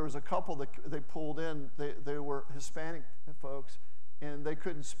 that there was a couple that they pulled in. They were Hispanic folks, and they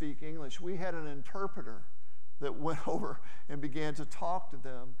couldn't speak English. We had an interpreter that went over and began to talk to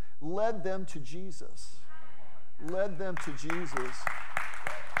them, led them to Jesus. Led them to Jesus.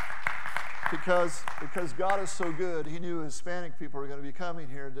 Because God is so good, he knew Hispanic people were going to be coming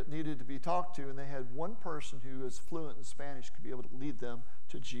here that needed to be talked to, and they had one person who is fluent in Spanish could be able to lead them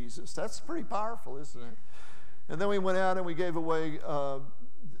to Jesus. That's pretty powerful, isn't it? And then we went out and we gave away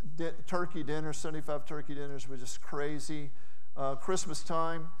turkey dinners, 75 turkey dinners, which is crazy. Christmas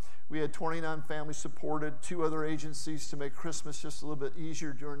time, we had 29 families supported, 2 other agencies to make Christmas just a little bit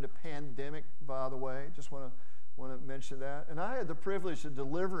easier during the pandemic, by the way. Just want to mention that. And I had the privilege of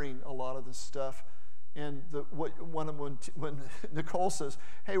delivering a lot of this stuff. And when Nicole says,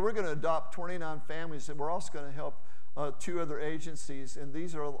 hey, we're going to adopt 29 families, and we're also going to help 2 other agencies, and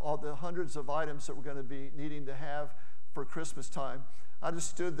these are all the hundreds of items that we're going to be needing to have for Christmas time. I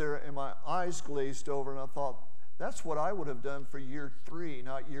just stood there and my eyes glazed over, and I thought, that's what I would have done for year 3,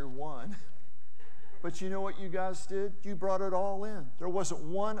 not year 1. But you know what you guys did? You brought it all in. There wasn't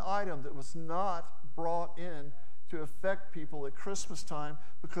one item that was not brought in to affect people at Christmas time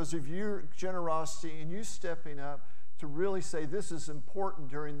because of your generosity and you stepping up to really say this is important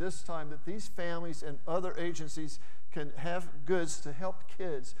during this time, that these families and other agencies can have goods to help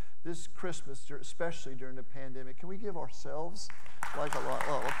kids this Christmas, especially during the pandemic. Can we give ourselves like a lot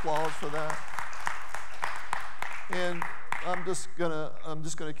of applause for that? And I'm just gonna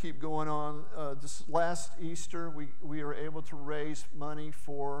keep going on. This last Easter, we were able to raise money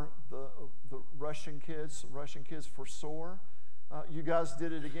for the Russian kids for SOAR. You guys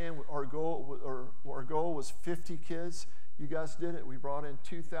did it again. Our goal was 50 kids. You guys did it. We brought in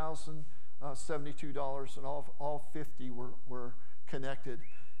 $2,072, and all 50 were connected.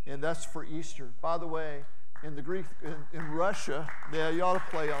 And that's for Easter. By the way, in the Greek, in Russia, yeah, you ought to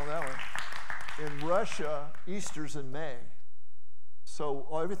play on that one. In Russia, Easter's in May. So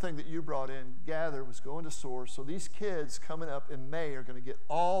everything that you brought in, gather, was going to SOAR. So these kids coming up in May are going to get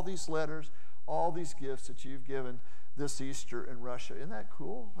all these letters, all these gifts that you've given this Easter in Russia. Isn't that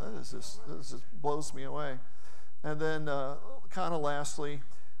cool? This just blows me away. And then kind of lastly,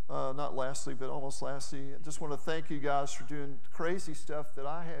 not lastly, but almost lastly, I just want to thank you guys for doing crazy stuff that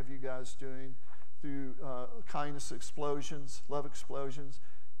I have you guys doing through kindness explosions, love explosions,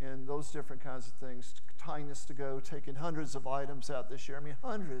 and those different kinds of things. Kindness to Go, taking hundreds of items out this year. I mean,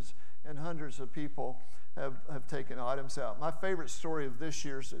 hundreds and hundreds of people have taken items out. My favorite story of this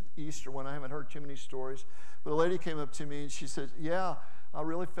year's at Easter, when I haven't heard too many stories, but a lady came up to me and she said, yeah, I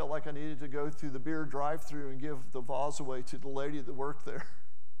really felt like I needed to go through the beer drive-thru and give the vase away to the lady that worked there.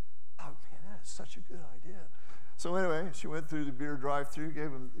 Oh man, that is such a good idea. So anyway, she went through the beer drive-thru,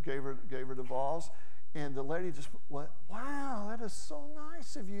 gave her the vase, and the lady just went, wow, that is so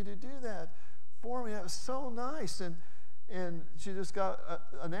nice of you to do that for me. That was so nice. And And she just got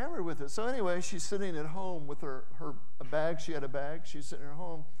enamored with it. So anyway, she's sitting at home with her bag. She had a bag. She's sitting at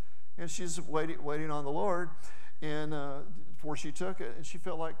home, and she's waiting on the Lord. And before she took it, and she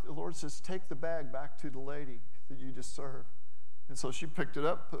felt like the Lord says, take the bag back to the lady that you just served. And so she picked it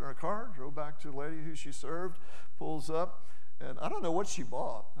up, put it in her car, drove back to the lady who she served, pulls up, and I don't know what she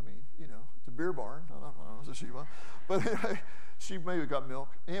bought. I mean, it's a beer barn. I don't know what she bought. But anyway, she maybe got milk.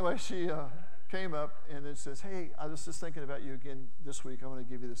 Anyway, she came up and it says, hey, I was just thinking about you again this week. I'm going to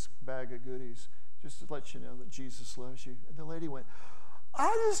give you this bag of goodies just to let you know that Jesus loves you. And the lady went, I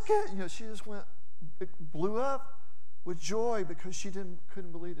just can't, she just went, blew up with joy because she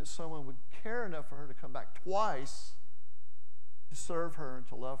couldn't believe that someone would care enough for her to come back twice to serve her and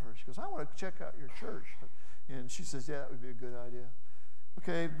to love her. She goes, I want to check out your church. And she says, yeah, that would be a good idea.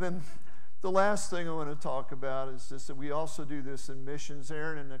 Okay, then the last thing I want to talk about is this, that we also do this in missions.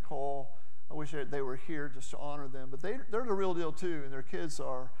 Aaron and Nicole, I wish they were here just to honor them, but they're the real deal too, and their kids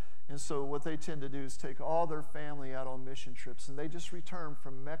are. And so what they tend to do is take all their family out on mission trips, and they just returned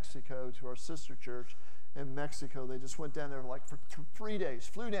from Mexico to our sister church in Mexico. They just went down there for 3 days,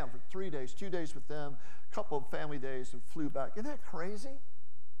 flew down for 3 days, 2 days with them, a couple of family days, and flew back. Isn't that crazy?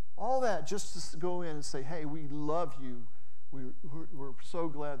 All that just to go in and say, hey, we love you. We're so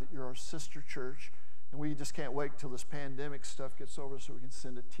glad that you're our sister church, and we just can't wait till this pandemic stuff gets over so we can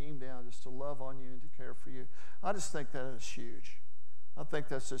send a team down just to love on you and to care for you. I just think that is huge. I think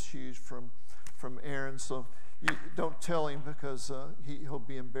that's just huge from Aaron. So you don't tell him because he'll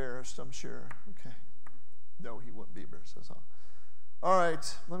be embarrassed, I'm sure. Okay. No, he wouldn't be embarrassed. That's all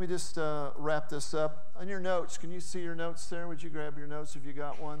right, let me just wrap this up. On your notes, can you see your notes there? Would you grab your notes if you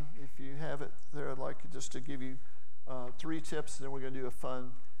got one? If you have it there, I'd like just to give you 3 tips, and then we're going to do a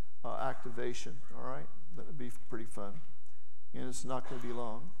fun activation, all right? That would be pretty fun, and it's not going to be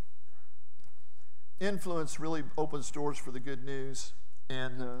long. Influence really opens doors for the good news,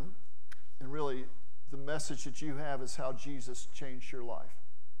 and really the message that you have is how Jesus changed your life.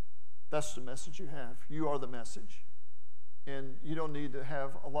 That's the message you have. You are the message. And you don't need to have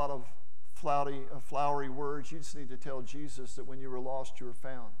a lot of flowery words. You just need to tell Jesus that when you were lost, you were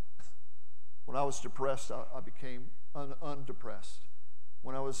found. When I was depressed, I became undepressed.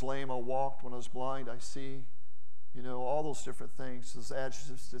 When I was lame, I walked. When I was blind, I see. All those different things, those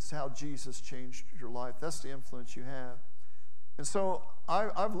adjectives. That's how Jesus changed your life. That's the influence you have. And so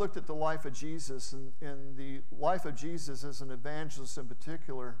I've looked at the life of Jesus, and the life of Jesus as an evangelist in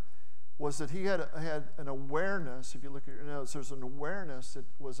particular was that he had an awareness. If you look at your notes, there's an awareness that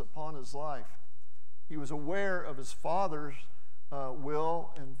was upon his life. He was aware of his Father's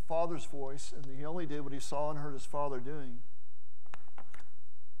will and Father's voice, and he only did what he saw and heard his Father doing.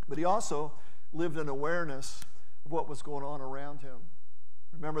 But he also lived in awareness of what was going on around him.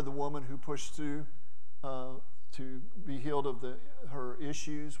 Remember the woman who pushed through to be healed of her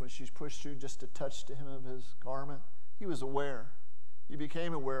issues when she's pushed through just to touch the hem of his garment? He was aware. He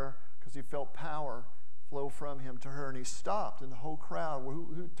became aware because he felt power flow from him to her, and he stopped, and the whole crowd,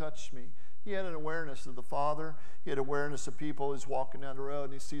 who touched me? He had an awareness of the Father. He had awareness of people. He's walking down the road,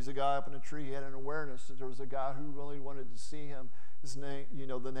 and he sees a guy up in a tree. He had an awareness that there was a guy who really wanted to see him. His name,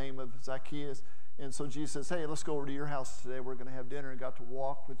 the name of Zacchaeus. And so Jesus says, hey, let's go over to your house today. We're going to have dinner, and got to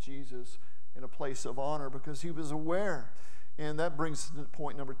walk with Jesus in a place of honor because he was aware. And that brings to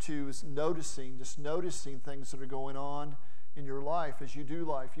point number 2 is noticing, just noticing things that are going on in your life. As you do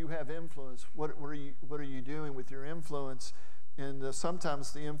life, you have influence. What are you doing with your influence? And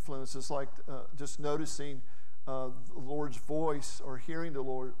sometimes the influence is like just noticing the Lord's voice or hearing the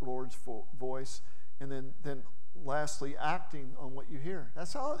Lord's voice, and then lastly, acting on what you hear.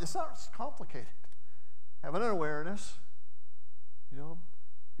 That's all. It's not complicated. Having an awareness,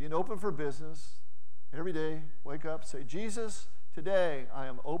 being open for business. Every day, wake up, say, Jesus, today I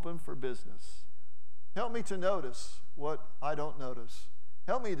am open for business. Help me to notice what I don't notice.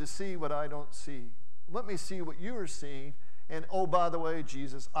 Help me to see what I don't see. Let me see what you are seeing. And oh, by the way,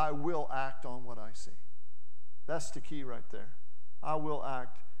 Jesus, I will act on what I see. That's the key right there. I will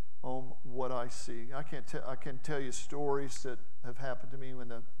act on what I see. I can tell you stories that have happened to me when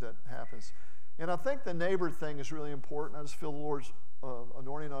that happens. And I think the neighbor thing is really important. I just feel the Lord's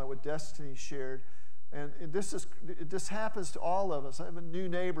anointing on it, what Destiny shared. And this happens to all of us. I have new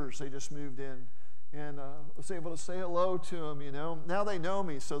neighbors. They just moved in. And I was able to say hello to them, Now they know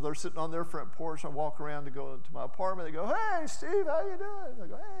me, so they're sitting on their front porch. I walk around to go to my apartment. They go, hey, Steve, how you doing? I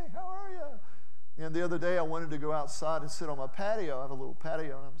go, hey, how are you? And the other day I wanted to go outside and sit on my patio. I have a little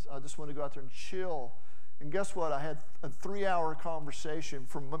patio, and I just wanted to go out there and chill. And guess what? I had a 3-hour conversation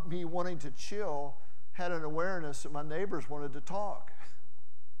from me wanting to chill, had an awareness that my neighbors wanted to talk.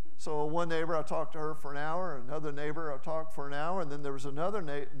 So one neighbor, I talked to her for an hour. Another neighbor, I talked for an hour. And then there was another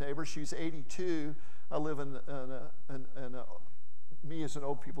neighbor. She's 82. I live in me as an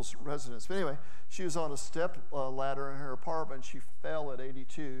old people's residence. But anyway, she was on a step ladder in her apartment. She fell at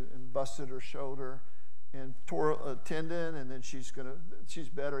 82 and busted her shoulder and tore a tendon. And then she's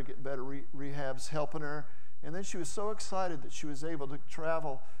better, getting better. Rehab's helping her. And then she was so excited that she was able to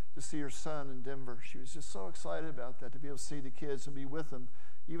travel to see her son in Denver. She was just so excited about that, to be able to see the kids and be with them,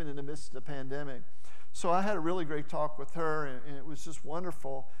 even in the midst of the pandemic. So I had a really great talk with her, and it was just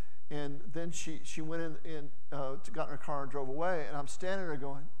wonderful. And then she went got in her car and drove away. And I'm standing there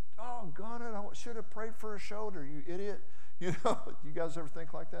going, doggone it, I should have prayed for her shoulder, you idiot. You know, you guys ever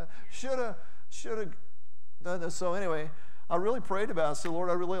think like that? Should have done this. So anyway, I really prayed about it. I said, Lord,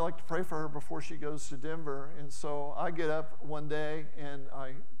 I really like to pray for her before she goes to Denver. And so I get up one day, and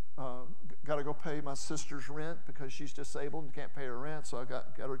I got to go pay my sister's rent because she's disabled and can't pay her rent. So I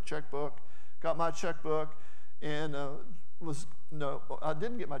got her checkbook, got my checkbook, and I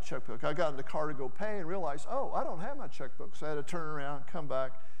didn't get my checkbook. I got in the car to go pay and realized, I don't have my checkbook. So I had to turn around, come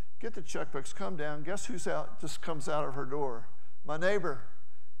back, get the checkbooks, come down. Guess who's out? Just comes out of her door? My neighbor.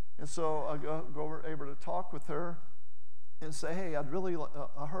 And so I go over, able to talk with her and say, hey, I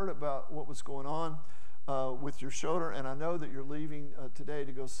heard about what was going on with your shoulder, and I know that you're leaving today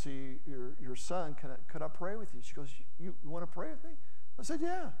to go see your son. Could I pray with you? She goes, you want to pray with me? I said,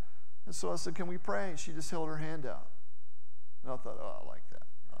 yeah. And so I said, can we pray? And she just held her hand out. And I thought, I like that.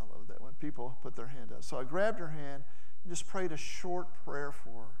 I love that when people put their hand out. So I grabbed her hand and just prayed a short prayer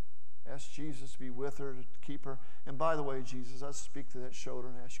for her. Asked Jesus to be with her, to keep her. And by the way, Jesus, I speak to that shoulder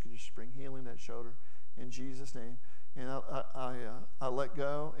and ask you to just bring healing to that shoulder in Jesus' name. And I let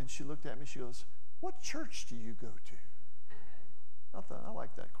go, and she looked at me. She goes, what church do you go to? I thought, I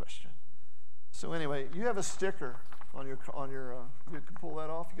like that question. So anyway, you have a sticker on your you can pull that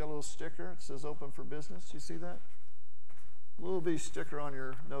off. You got a little sticker. It says open for business. You see that? A little bitty sticker on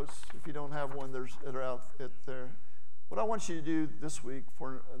your notes. If you don't have one, they're out there. What I want you to do this week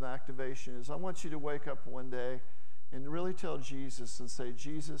for an activation is I want you to wake up one day and really tell Jesus and say,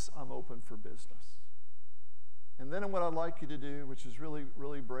 Jesus, I'm open for business. And then what I'd like you to do, which is really,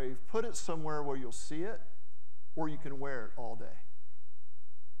 really brave, put it somewhere where you'll see it, or you can wear it all day.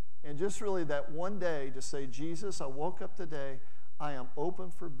 And just really that one day to say, Jesus, I woke up today, I am open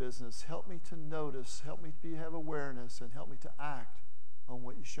for business. Help me to notice, help me to have awareness, and help me to act on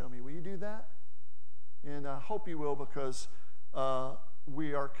what you show me. Will you do that? And I hope you will, because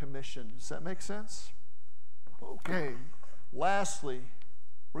we are commissioned. Does that make sense? Okay. Lastly,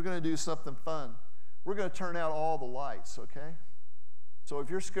 we're going to do something fun. We're going to turn out all the lights, okay? So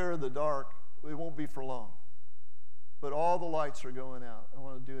if you're scared of the dark, it won't be for long. But all the lights are going out. I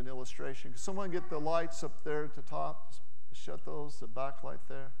want to do an illustration. Can someone get the lights up there at the top? Just shut those, the backlight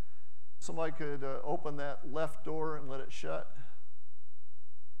there. Somebody could open that left door and let it shut.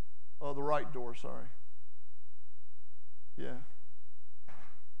 Oh, the right door, sorry. Yeah.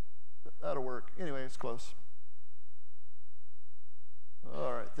 That'll work. Anyway, it's close.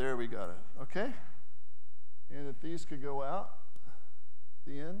 All right, there we got it. Okay? And if these could go out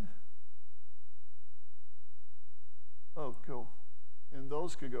at the end. Oh, cool. And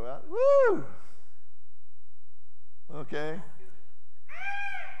those could go out. Woo! Okay.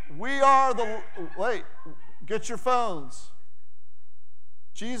 We are the... Wait. Get your phones.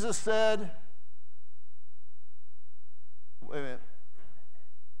 Jesus said... Wait a minute.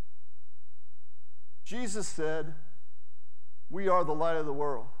 Jesus said, we are the light of the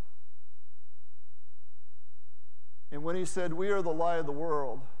world. And when he said, we are the light of the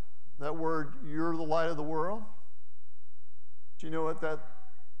world, that word, you're the light of the world, do you know what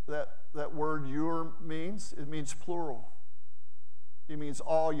that word your means? It means plural. It means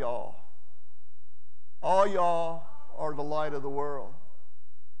all y'all. All y'all are the light of the world.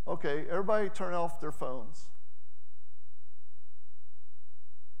 Okay, everybody turn off their phones.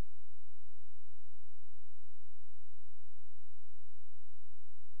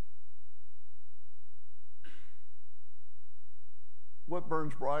 What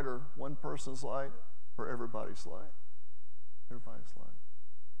burns brighter, one person's light or everybody's light? Everybody's light.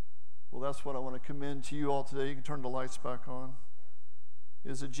 Well, that's what I want to commend to you all today. You can turn the lights back on.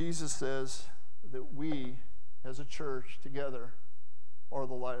 Is that Jesus says that we, as a church, together, are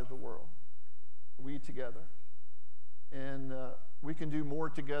the light of the world. We together. And we can do more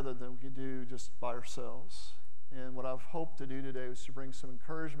together than we can do just by ourselves. And what I've hoped to do today was to bring some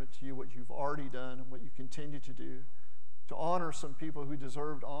encouragement to you, what you've already done and what you continue to do, to honor some people who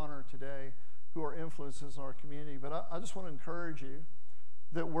deserved honor today, who are influences in our community. But I just want to encourage you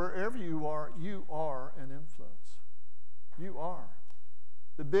that wherever you are an influence. You are.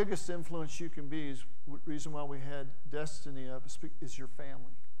 The biggest influence you can be is the reason why we had Destiny up is your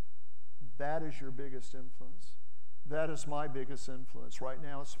family. That is your biggest influence. That is my biggest influence. Right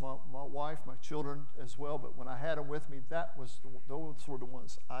now, it's my wife, my children as well. But when I had them with me, those were the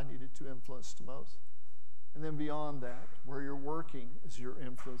ones I needed to influence the most. And then beyond that, where you're working is your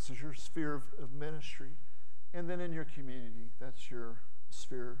influence, is your sphere of ministry. And then in your community, that's your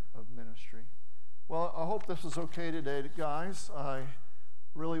sphere of ministry. Well, I hope this was okay today, guys. I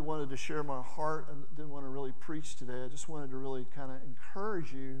really wanted to share my heart and didn't want to really preach today. I just wanted to really kind of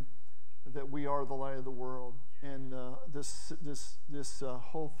encourage you that we are the light of the world. And this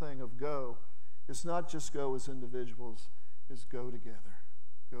whole thing of go, it's not just go as individuals, it's go together.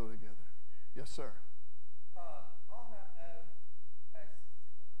 Go together. Yes, sir. On that note, you guys see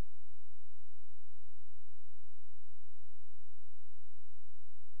what I was my mega church.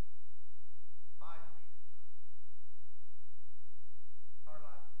 Our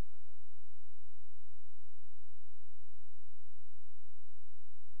life was pretty upside down.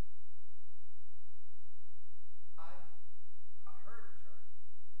 I heard a church, and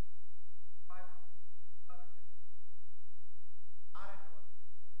me and her mother getting a divorce. I didn't know what to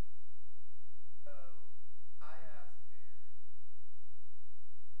do with that. So I asked Aaron.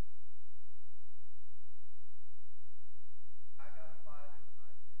 I got invited. I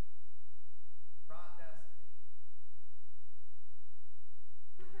came. Brought Destiny.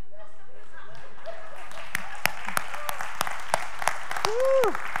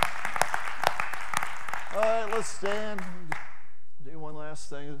 Woo! All right, let's stand. Do one last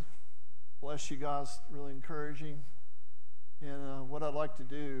thing. Bless you guys, really encouraging. And what I'd like to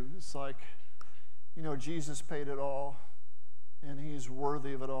do is Jesus paid it all, and he's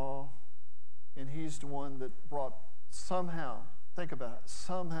worthy of it all. And he's the one that brought somehow, think about it,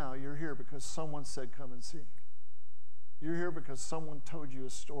 somehow you're here because someone said, come and see. You're here because someone told you a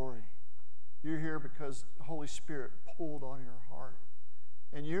story. You're here because the Holy Spirit pulled on your heart.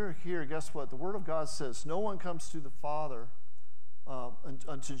 And you're here, guess what? The Word of God says, no one comes to the Father,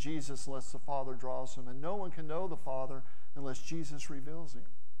 unto Jesus, unless the Father draws him. And no one can know the Father unless Jesus reveals him.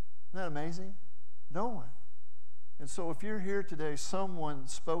 Isn't that amazing? No one. And so if you're here today, someone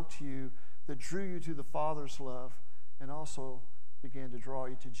spoke to you that drew you to the Father's love and also began to draw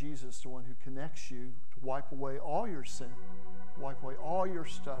you to Jesus, the one who connects you to wipe away all your sin, to wipe away all your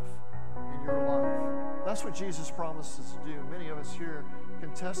stuff in your life. That's what Jesus promises to do. Many of us here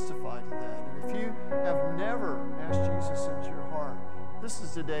can testify to that. And if you have never asked Jesus into your heart, this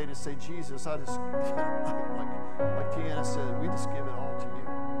is the day to say, Jesus, I just, like Tiana said, we just give it all to you.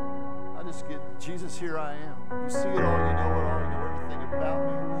 I just get, Jesus, here I am. You see it all, you know it all, you know everything about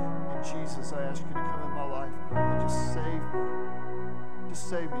me. And Jesus, I ask you to come in my life and just save me. Just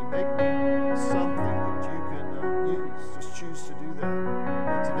save me. Make me something that you can use. Just choose to do that.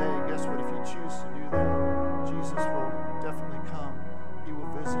 And today, guess what? If you choose to do that, Jesus will definitely come. He will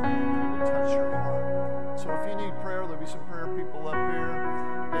visit you. He will touch your heart. So if you need prayer, there'll be some prayer people up here.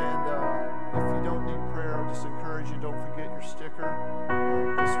 And if you don't need prayer, I'll just encourage you, don't forget your sticker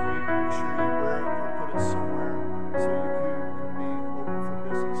this week. Make sure you wear it or put it somewhere so you can be open for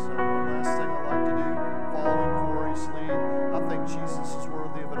business. One last thing I'd like to do, following Corey's lead, I think Jesus is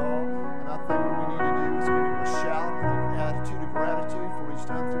worthy of it all. And I think what we need to do is give him a shout and an attitude of gratitude for what he's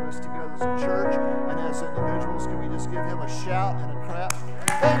done through us together as a church and as individuals. Can we just give him a shout and a clap?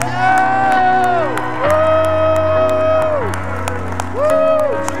 Thank you!